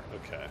higher,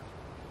 okay.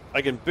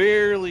 I can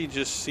barely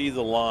just see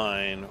the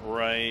line,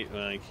 right?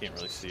 Well, I can't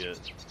really see it.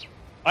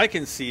 I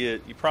can see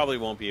it. You probably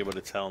won't be able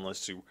to tell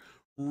unless you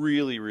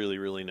really, really,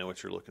 really know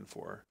what you're looking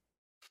for.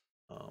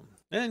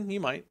 And you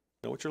might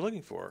know what you're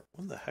looking for.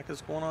 What the heck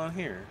is going on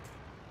here?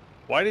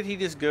 Why did he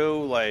just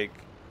go like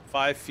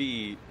 5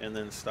 feet and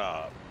then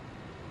stop?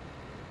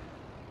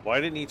 Why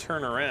didn't he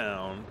turn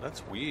around?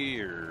 That's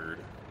weird.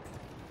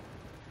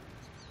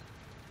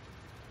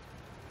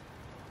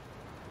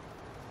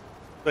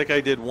 Like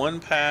I did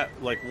one pass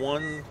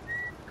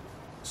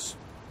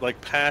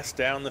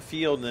down the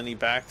field, and then he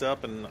backed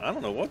up, and I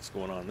don't know what's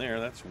going on there.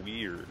 That's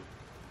weird.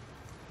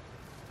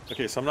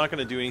 Okay, so I'm not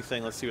going to do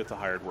anything. Let's see what the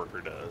hired worker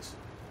does.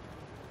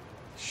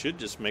 Should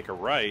just make a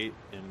right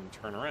and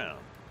turn around.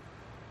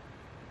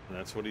 And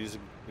that's what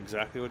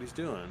exactly what he's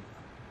doing.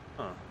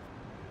 Huh.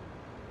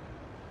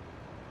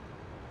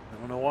 I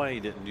don't know why he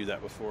didn't do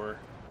that before.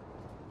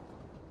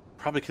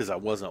 Probably because I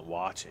wasn't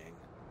watching.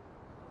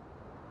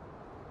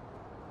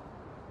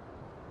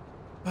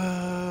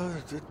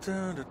 Where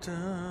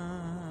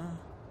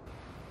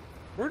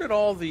did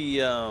all the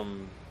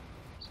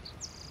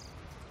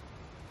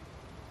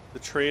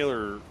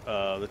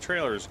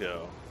trailers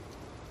go?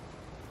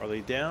 Are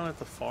they down at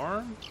the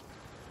farm?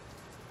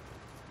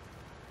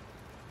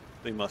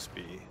 They must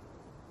be.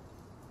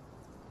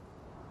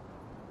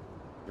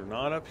 They're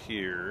not up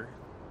here.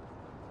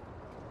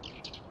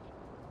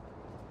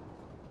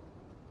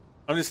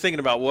 I'm just thinking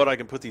about what I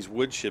can put these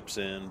wood chips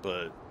in,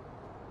 but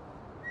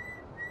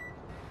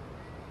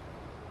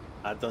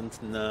I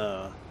don't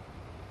know.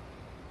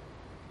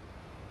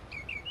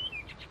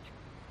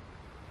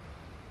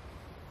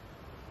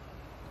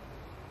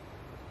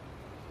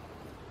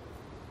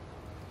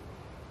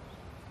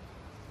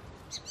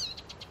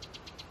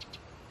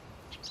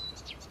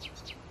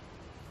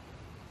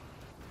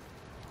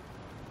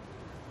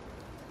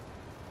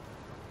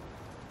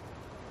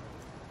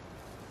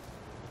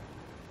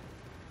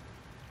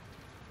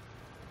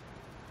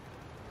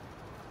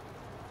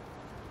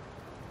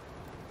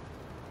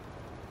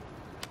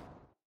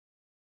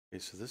 Okay,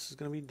 so this is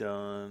going to be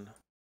done.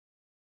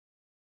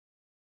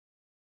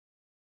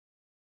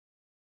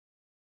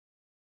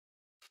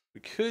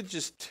 We could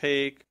just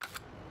take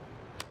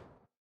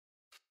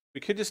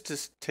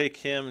take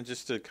him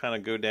just to kind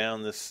of go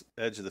down this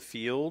edge of the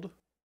field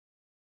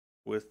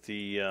with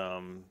the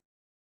oh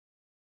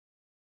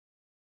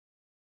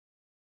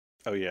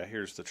yeah,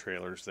 here's the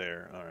trailers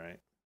there. All right.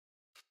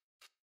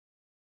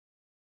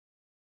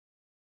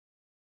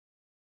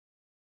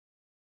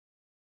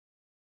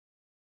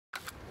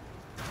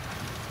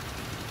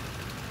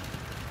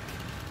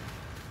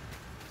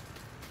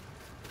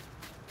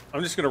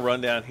 I'm just going to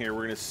run down here.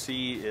 We're going to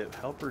see if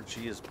helper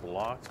G is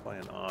blocked by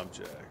an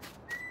object.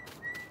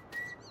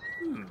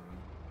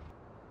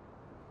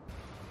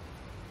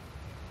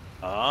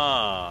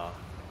 Ah.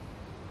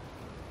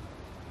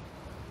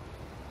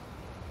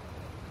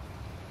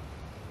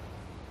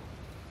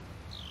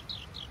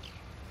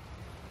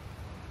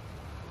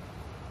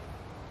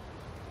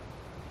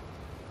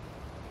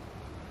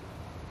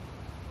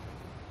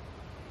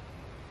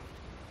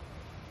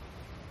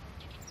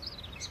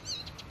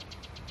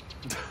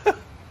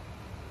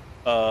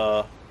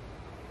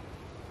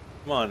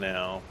 Come on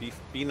now.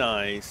 Be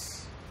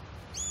nice.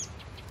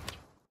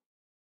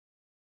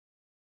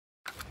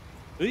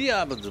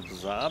 It's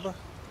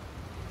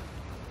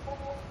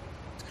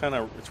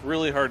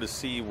really hard to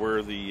see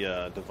where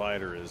the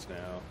divider is now.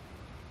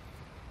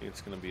 I think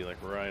it's going to be like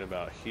right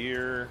about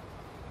here.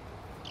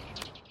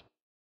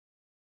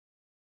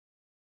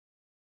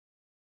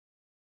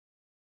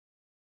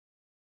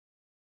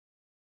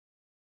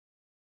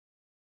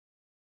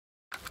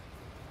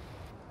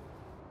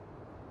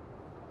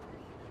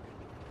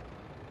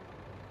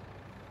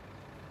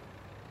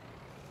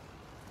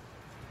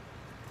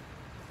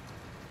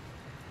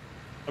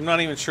 I'm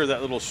not even sure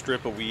that little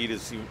strip of weed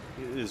is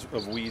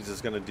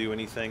going to do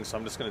anything, so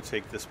I'm just going to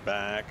take this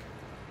back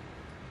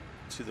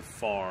to the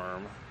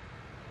farm.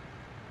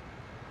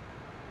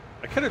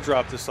 I could have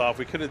dropped this off.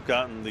 We could have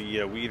gotten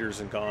the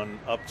weeders and gone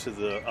up to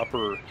the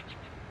upper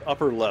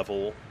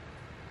level.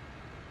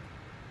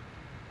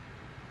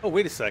 Oh,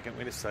 wait a second.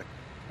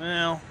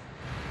 Well,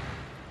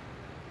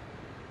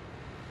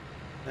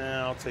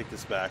 I'll take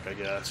this back, I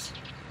guess.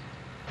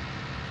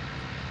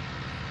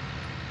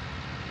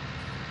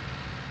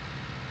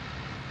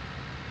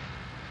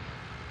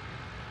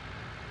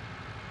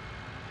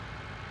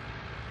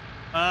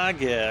 I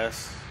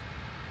guess.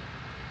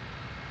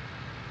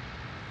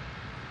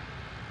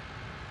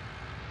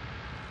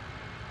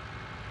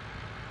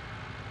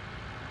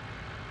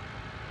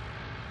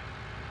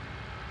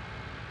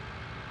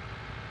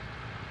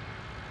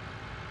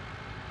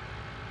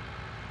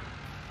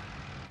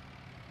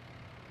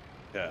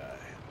 Okay.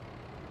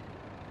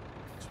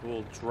 So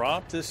we'll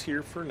drop this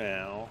here for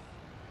now.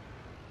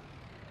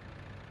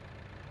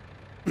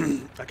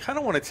 I kind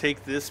of want to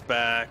take this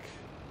back.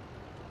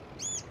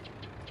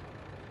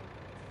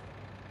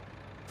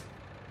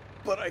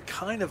 But I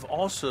kind of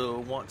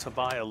also want to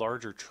buy a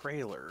larger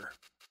trailer.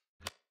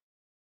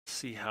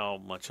 See how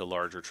much a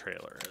larger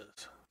trailer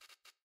is.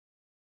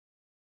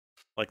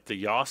 Like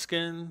the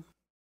Yoskin.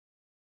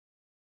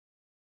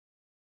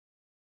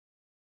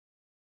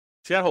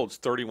 See, that holds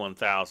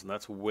 31,000.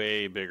 That's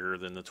way bigger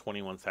than the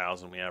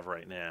 21,000 we have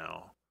right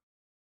now.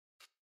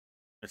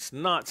 It's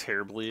not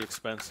terribly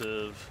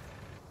expensive.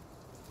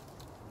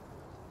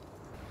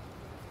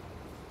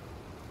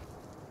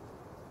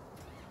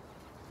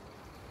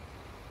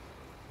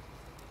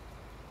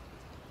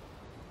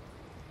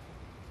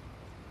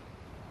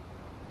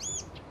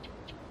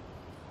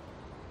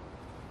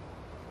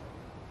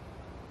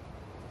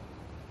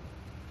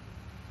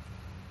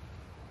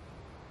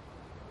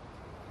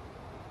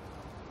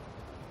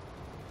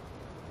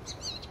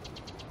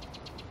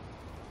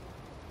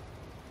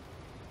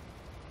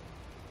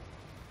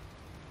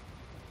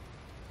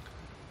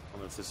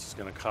 If this is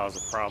going to cause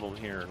a problem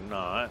here or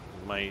not.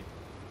 It might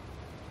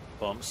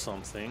bump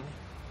something.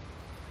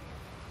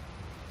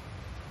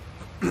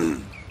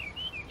 Just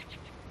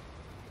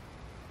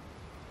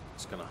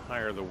going to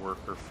hire the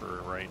worker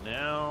for right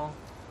now.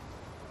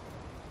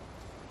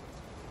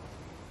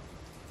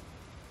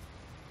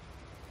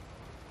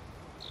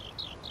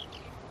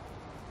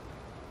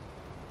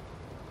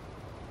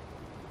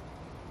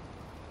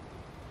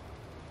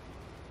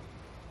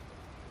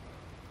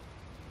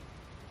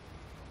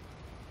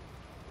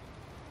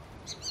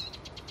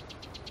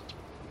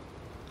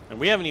 And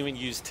we haven't even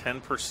used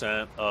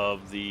 10%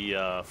 of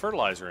the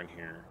fertilizer in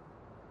here,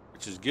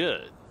 which is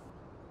good.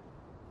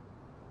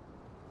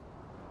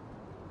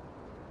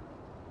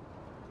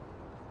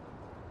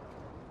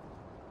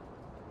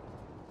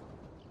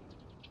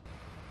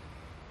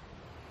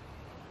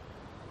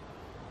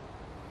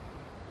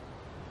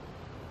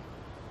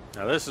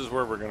 Now this is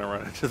where we're going to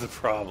run into the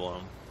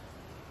problem.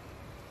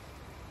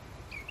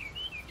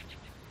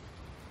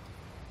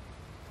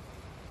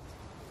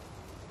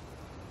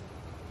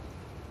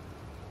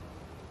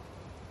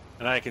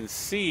 And I can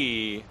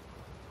see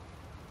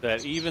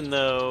that even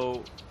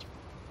though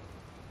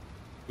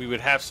we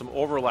would have some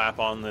overlap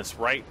on this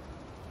right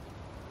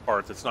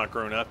part that's not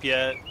grown up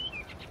yet,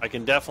 I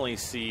can definitely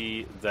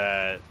see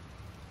that,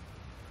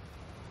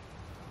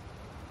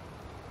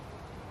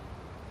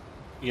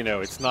 you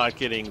know, it's not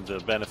getting the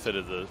benefit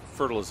of the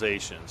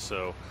fertilization.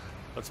 So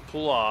let's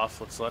pull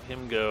off. Let's let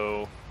him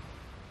go.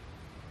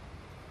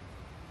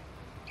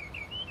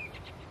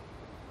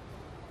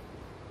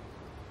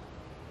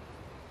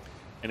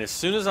 And as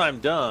soon as I'm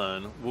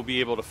done, we'll be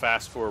able to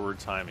fast forward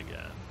time again.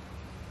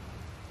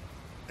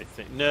 I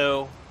think,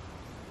 no,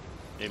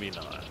 maybe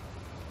not.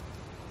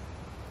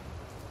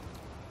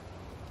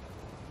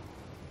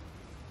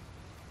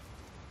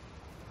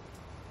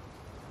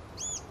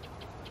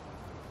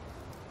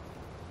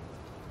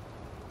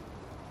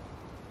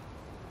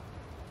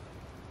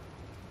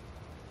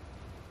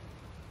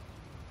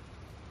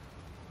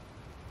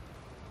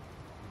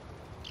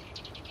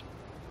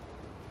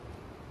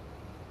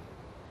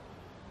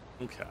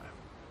 Okay.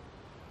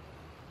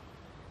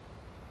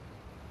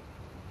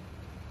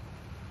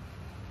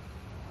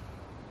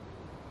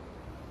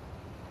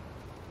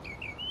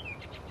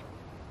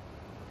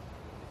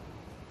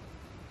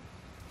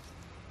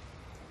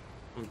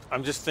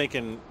 I'm just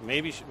thinking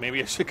maybe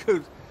I should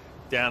go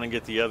down and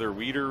get the other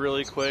weeder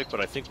really quick, but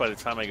I think by the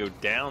time I go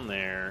down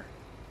there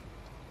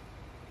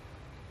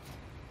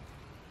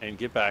and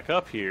get back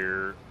up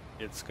here,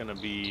 it's going to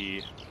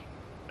be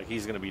like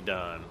he's going to be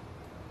done.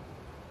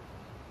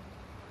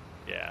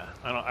 Yeah,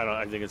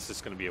 I think it's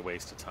just going to be a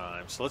waste of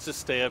time. So let's just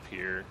stay up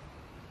here.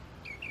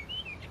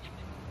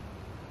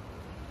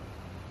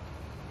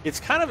 It's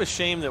kind of a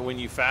shame that when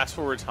you fast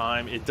forward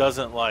time, it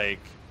doesn't, like,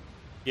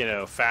 you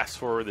know, fast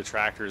forward the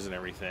tractors and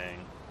everything.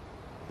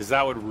 Because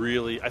that would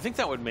really, I think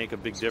that would make a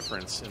big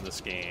difference in this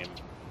game.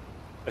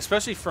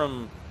 Especially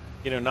from,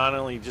 you know, not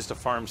only just a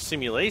farm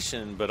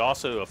simulation, but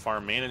also a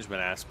farm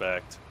management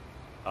aspect.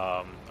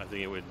 I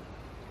think it would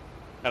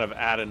kind of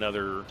add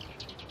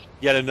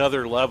yet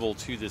another level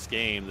to this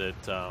game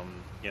that,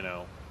 you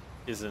know,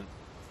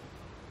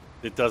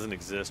 it doesn't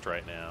exist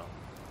right now.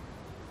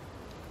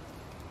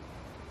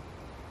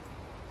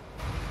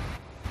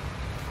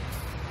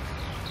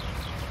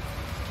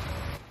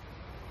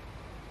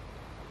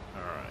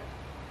 All right.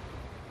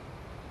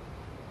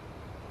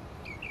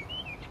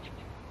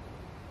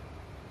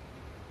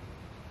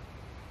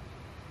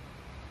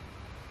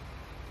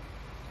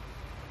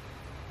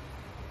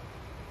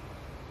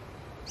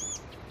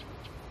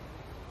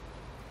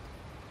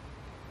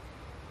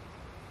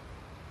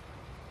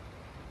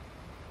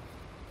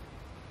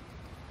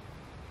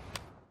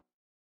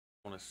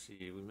 Want to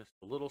see, we missed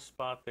a little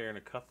spot there and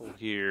a couple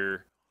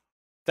here.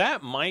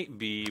 That might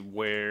be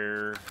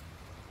where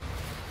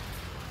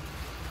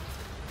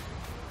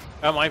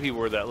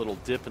that little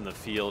dip in the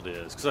field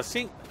is, because I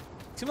think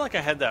it seemed like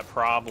I had that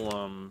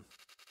problem.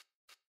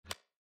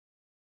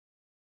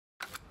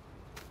 It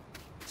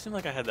seemed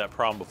like I had that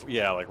problem before.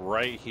 Yeah, like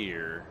right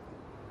here.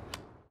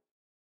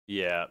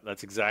 Yeah,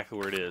 that's exactly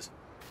where it is.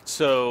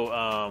 So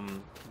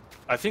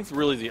I think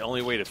really the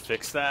only way to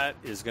fix that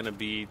is going to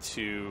be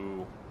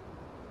to,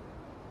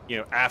 you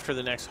know, after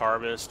the next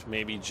harvest,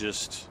 maybe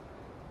just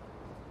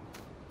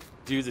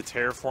do the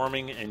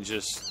terraforming and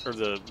just, or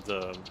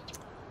the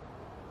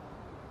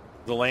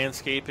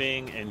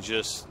landscaping, and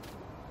just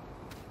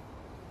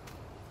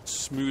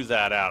smooth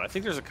that out. I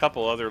think there's a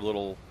couple other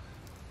little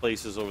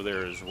places over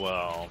there as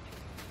well.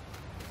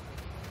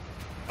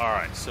 All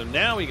right, so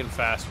now we can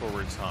fast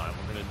forward time.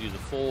 We're going to do the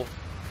full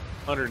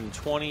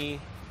 120.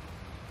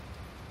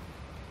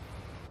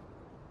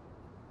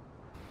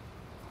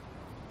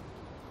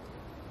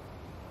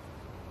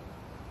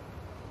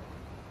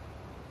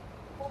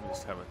 We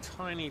just have a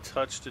tiny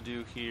touch to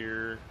do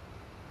here.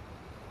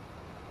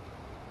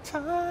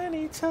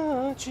 Tiny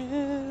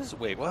touches.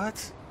 Wait,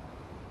 what?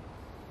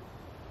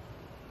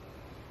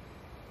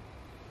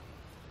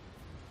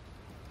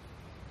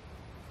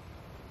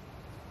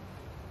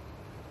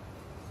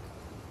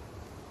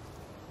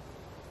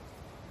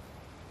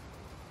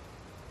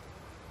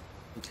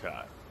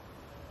 Okay.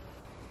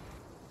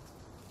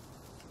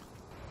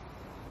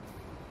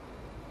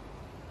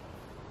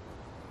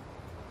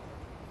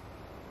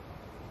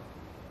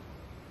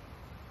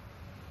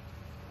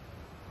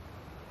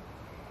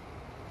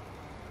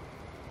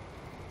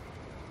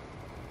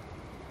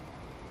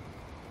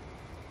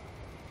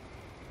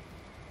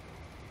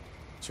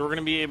 So we're going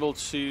to be able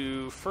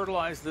to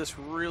fertilize this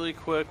really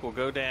quick. We'll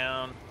go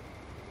down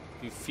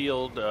to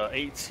field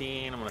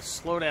 18. I'm going to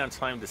slow down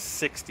time to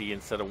 60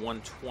 instead of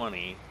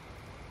 120.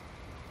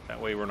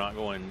 That way we're not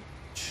going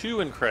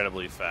too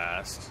incredibly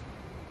fast.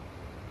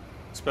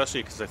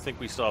 Especially because I think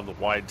we still have the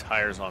wide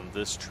tires on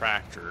this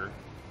tractor.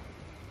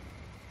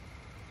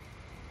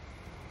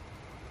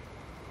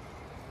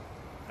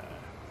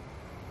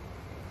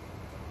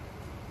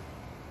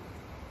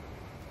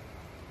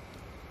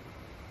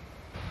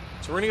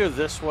 So we're gonna go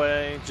this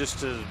way,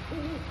 just a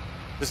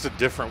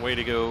different way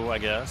to go, I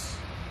guess.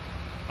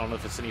 I don't know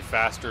if it's any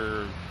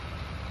faster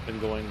than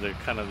going the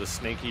kind of the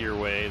snakier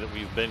way that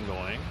we've been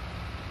going.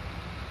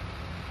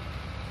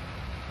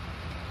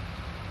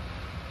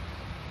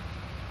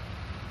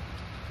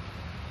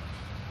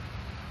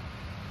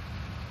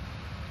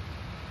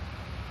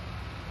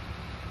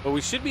 But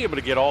we should be able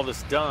to get all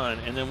this done,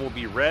 and then we'll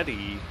be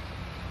ready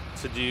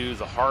to do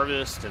the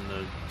harvest and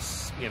the,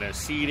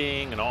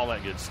 seeding and all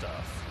that good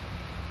stuff.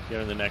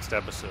 In the next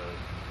episode.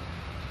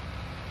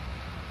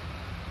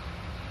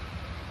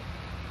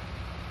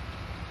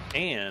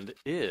 And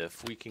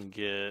if we can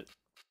get,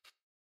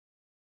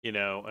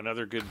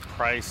 another good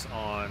price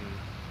on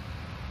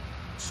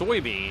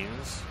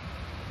soybeans,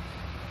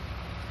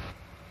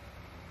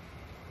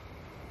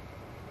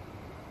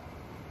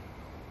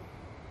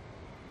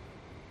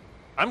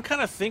 I'm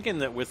kind of thinking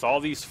that with all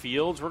these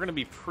fields, we're going to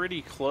be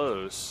pretty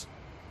close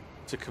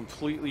to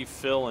completely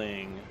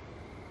filling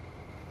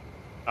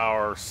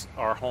our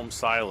home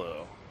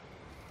silo,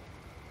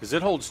 because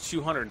it holds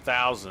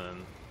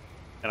 200,000,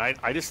 and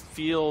I just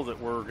feel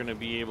that we're going to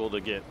be able to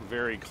get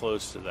very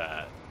close to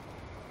that.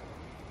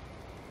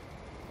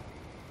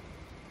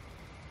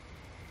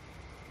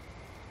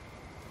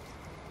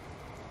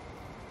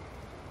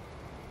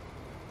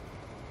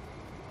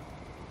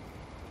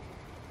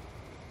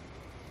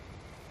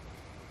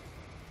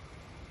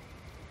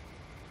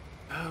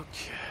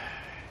 Okay.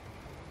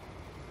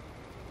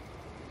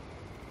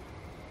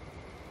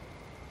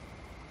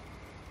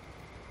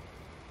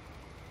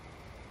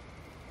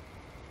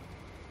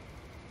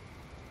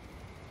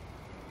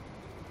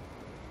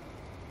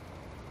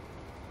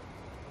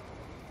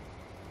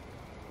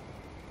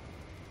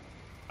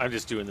 I'm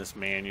just doing this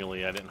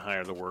manually. I didn't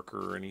hire the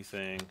worker or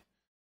anything.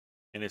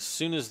 And as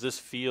soon as this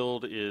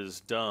field is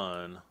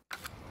done,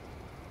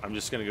 I'm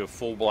just going to go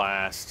full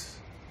blast,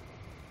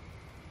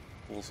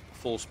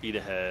 full speed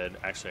ahead.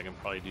 Actually, I can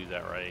probably do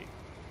that right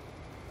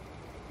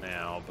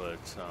now, but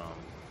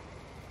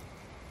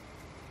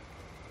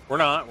we're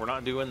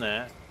not doing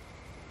that.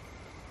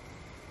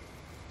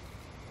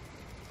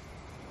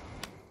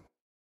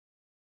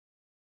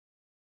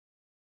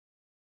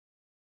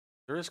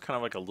 There is kind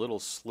of like a little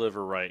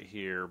sliver right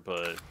here,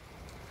 but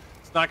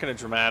it's not going to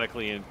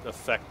dramatically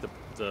affect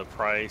the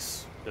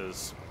price,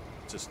 because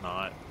it's just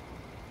not.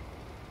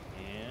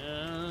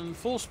 And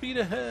full speed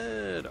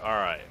ahead. All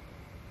right.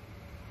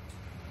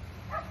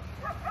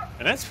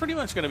 And that's pretty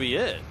much going to be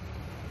it.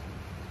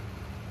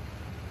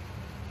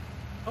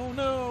 Oh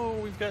no,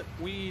 we've got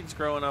weeds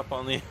growing up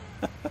on the...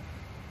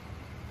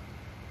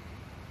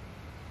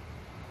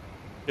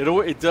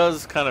 It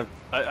does kind of...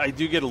 I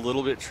do get a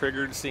little bit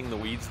triggered seeing the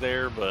weeds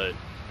there, but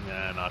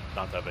nah,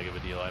 not that big of a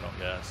deal, I don't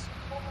guess.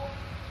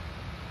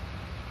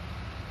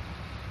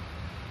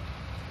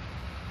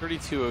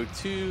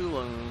 3202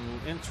 loan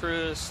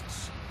interest.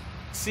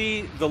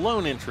 See, the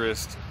loan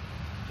interest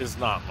is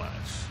not much,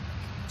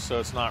 so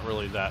it's not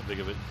really that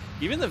big of it.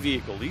 Even the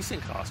vehicle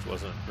leasing cost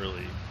wasn't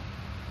really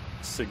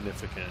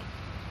significant.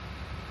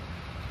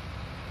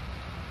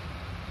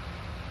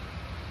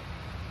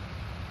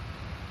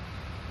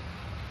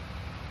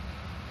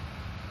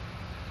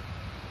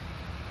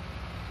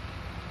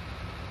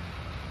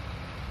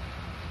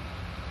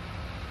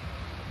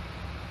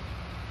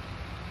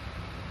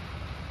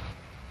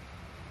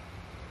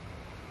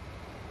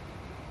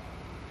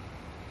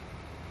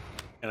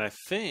 And I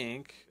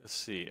think, let's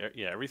see,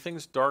 yeah,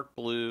 everything's dark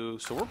blue,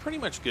 so we're pretty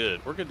much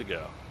good. We're good to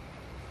go.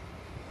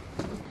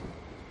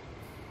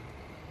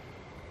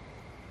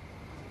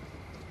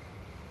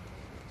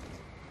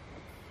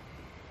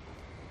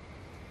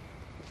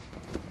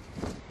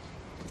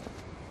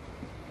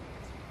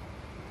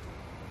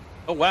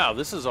 Oh wow,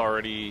 this is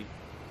already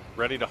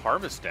ready to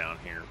harvest down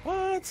here.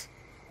 What?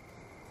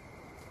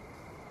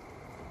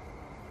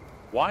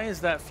 Why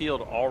is that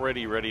field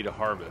already ready to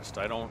harvest?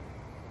 I don't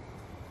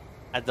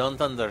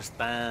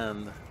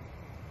understand.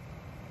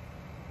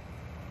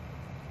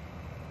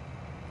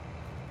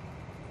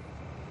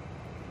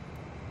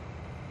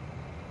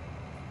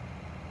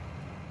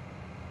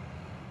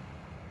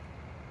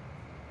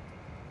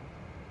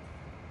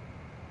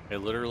 I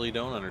literally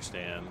don't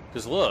understand.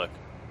 Because look,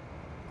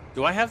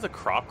 do I have the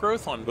crop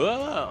growth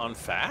on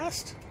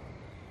fast?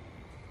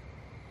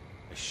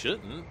 I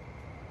shouldn't.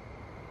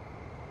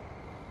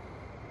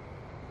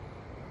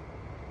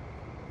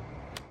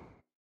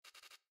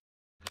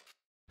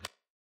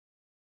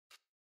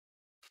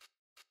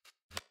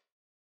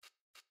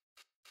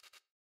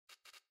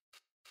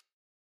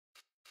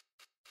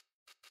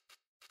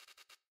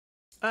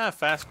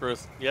 Fast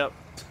growth. Yep.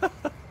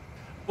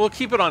 We'll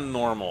keep it on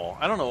normal.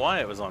 I don't know why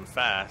it was on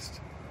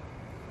fast.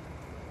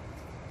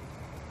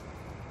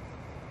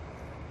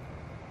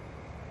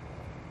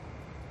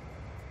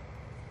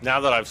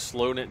 Now that I've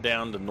slowed it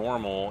down to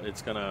normal,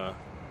 it's gonna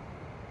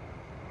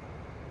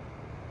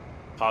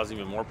cause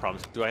even more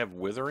problems. Do I have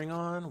withering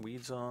on?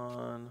 Weeds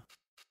on?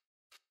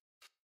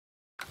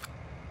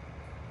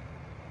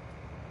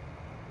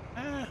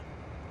 Eh.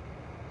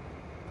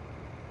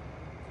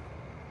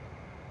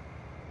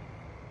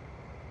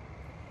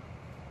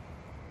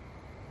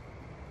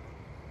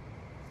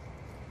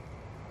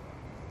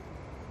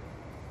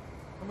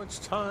 How much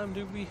time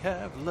do we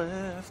have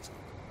left?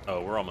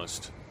 Oh, we're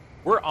almost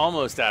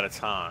out of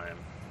time.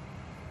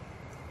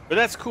 But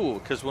that's cool,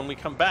 because when we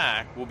come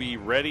back, we'll be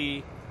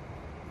ready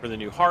for the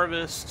new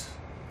harvest.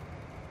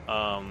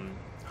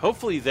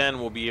 Hopefully then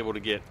we'll be able to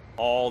get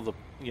all the,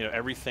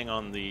 everything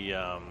on the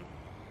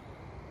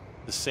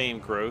same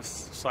growth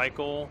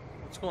cycle.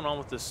 What's going on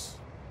with this?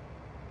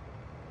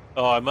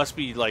 Oh, I must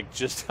be like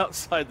just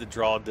outside the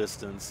draw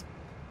distance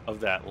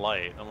of that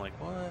light. I'm like,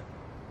 what?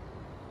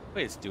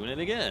 Wait, it's doing it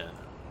again.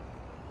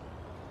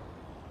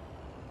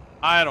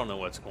 I don't know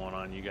what's going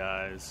on, you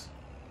guys.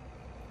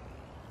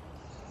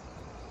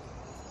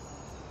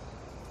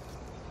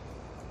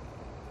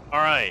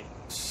 All right,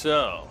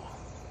 so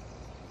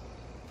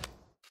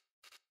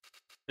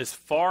as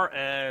far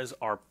as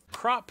our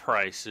crop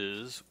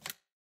prices,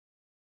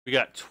 we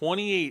got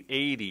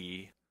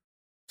 2880.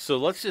 So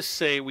let's just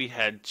say we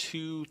had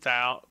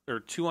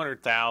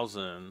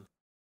 200,000.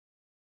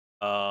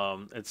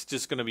 It's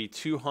just going to be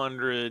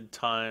 200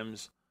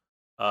 times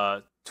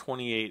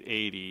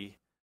 2880.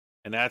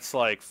 And that's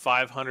like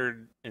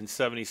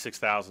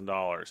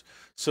 $576,000.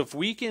 So if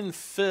we can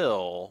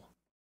fill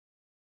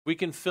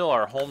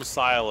our home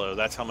silo,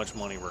 that's how much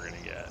money we're going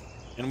to get.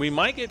 And we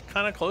might get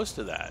kind of close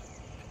to that.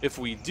 If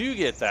we do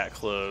get that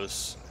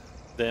close,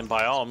 then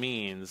by all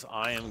means,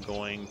 I am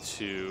going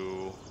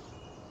to...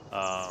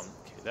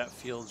 okay, that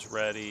field's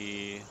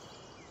ready.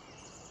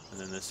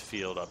 And then this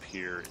field up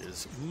here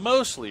is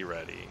mostly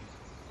ready.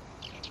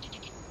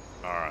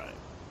 All right.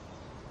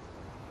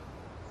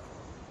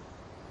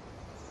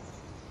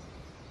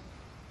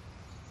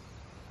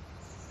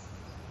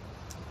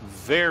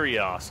 Very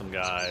awesome,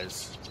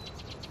 guys.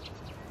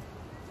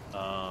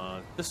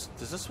 Does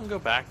this one go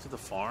back to the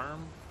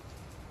farm?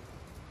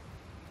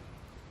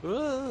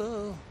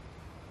 Whoa.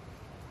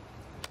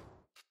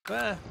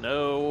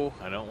 No,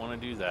 I don't want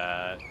to do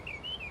that.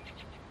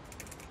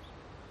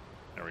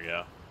 There we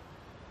go.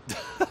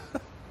 I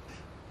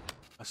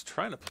was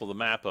trying to pull the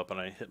map up and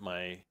I hit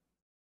my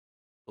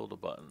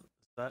tilde button.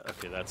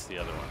 Okay, that's the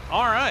other one.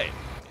 All right.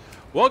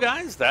 Well,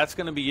 guys, that's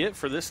going to be it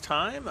for this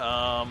time.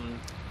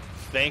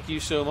 Thank you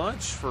so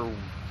much for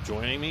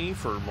joining me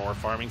for more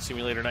Farming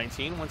Simulator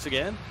 19 once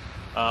again.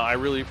 I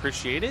really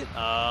appreciate it.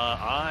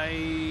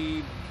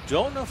 I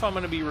don't know if I'm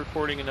going to be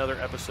recording another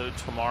episode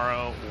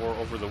tomorrow or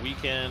over the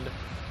weekend.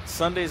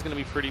 Sunday's going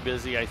to be pretty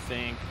busy, I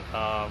think,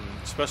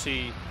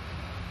 especially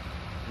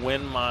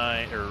when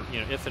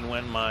if and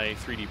when my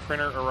 3D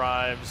printer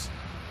arrives,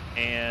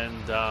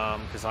 and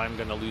because I'm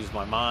going to lose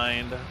my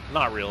mind.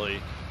 Not really,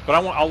 but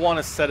I want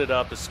to set it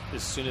up as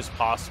soon as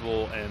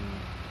possible and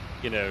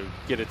get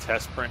a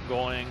test print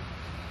going.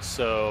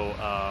 So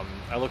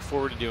I look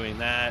forward to doing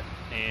that,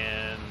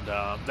 and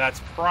that's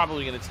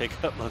probably going to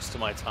take up most of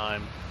my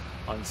time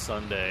on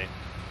Sunday.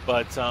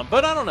 But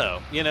I don't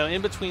know.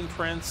 In between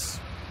prints,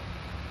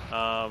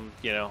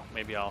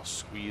 maybe I'll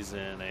squeeze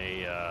in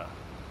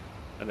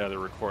another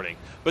recording.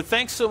 But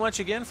thanks so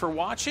much again for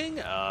watching.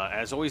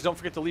 As always, don't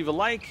forget to leave a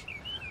like.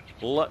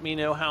 Let me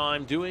know how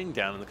I'm doing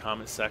down in the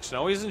comments section. I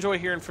always enjoy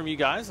hearing from you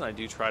guys, and I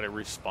do try to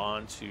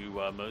respond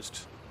to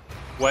most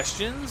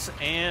questions.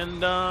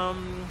 And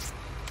if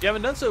you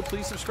haven't done so,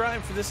 please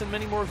subscribe for this and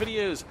many more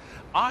videos.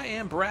 I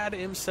am Brad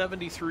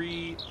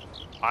M73.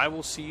 I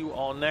will see you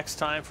all next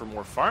time for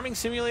more Farming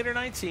Simulator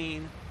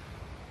 19.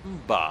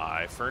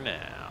 Bye for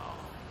now.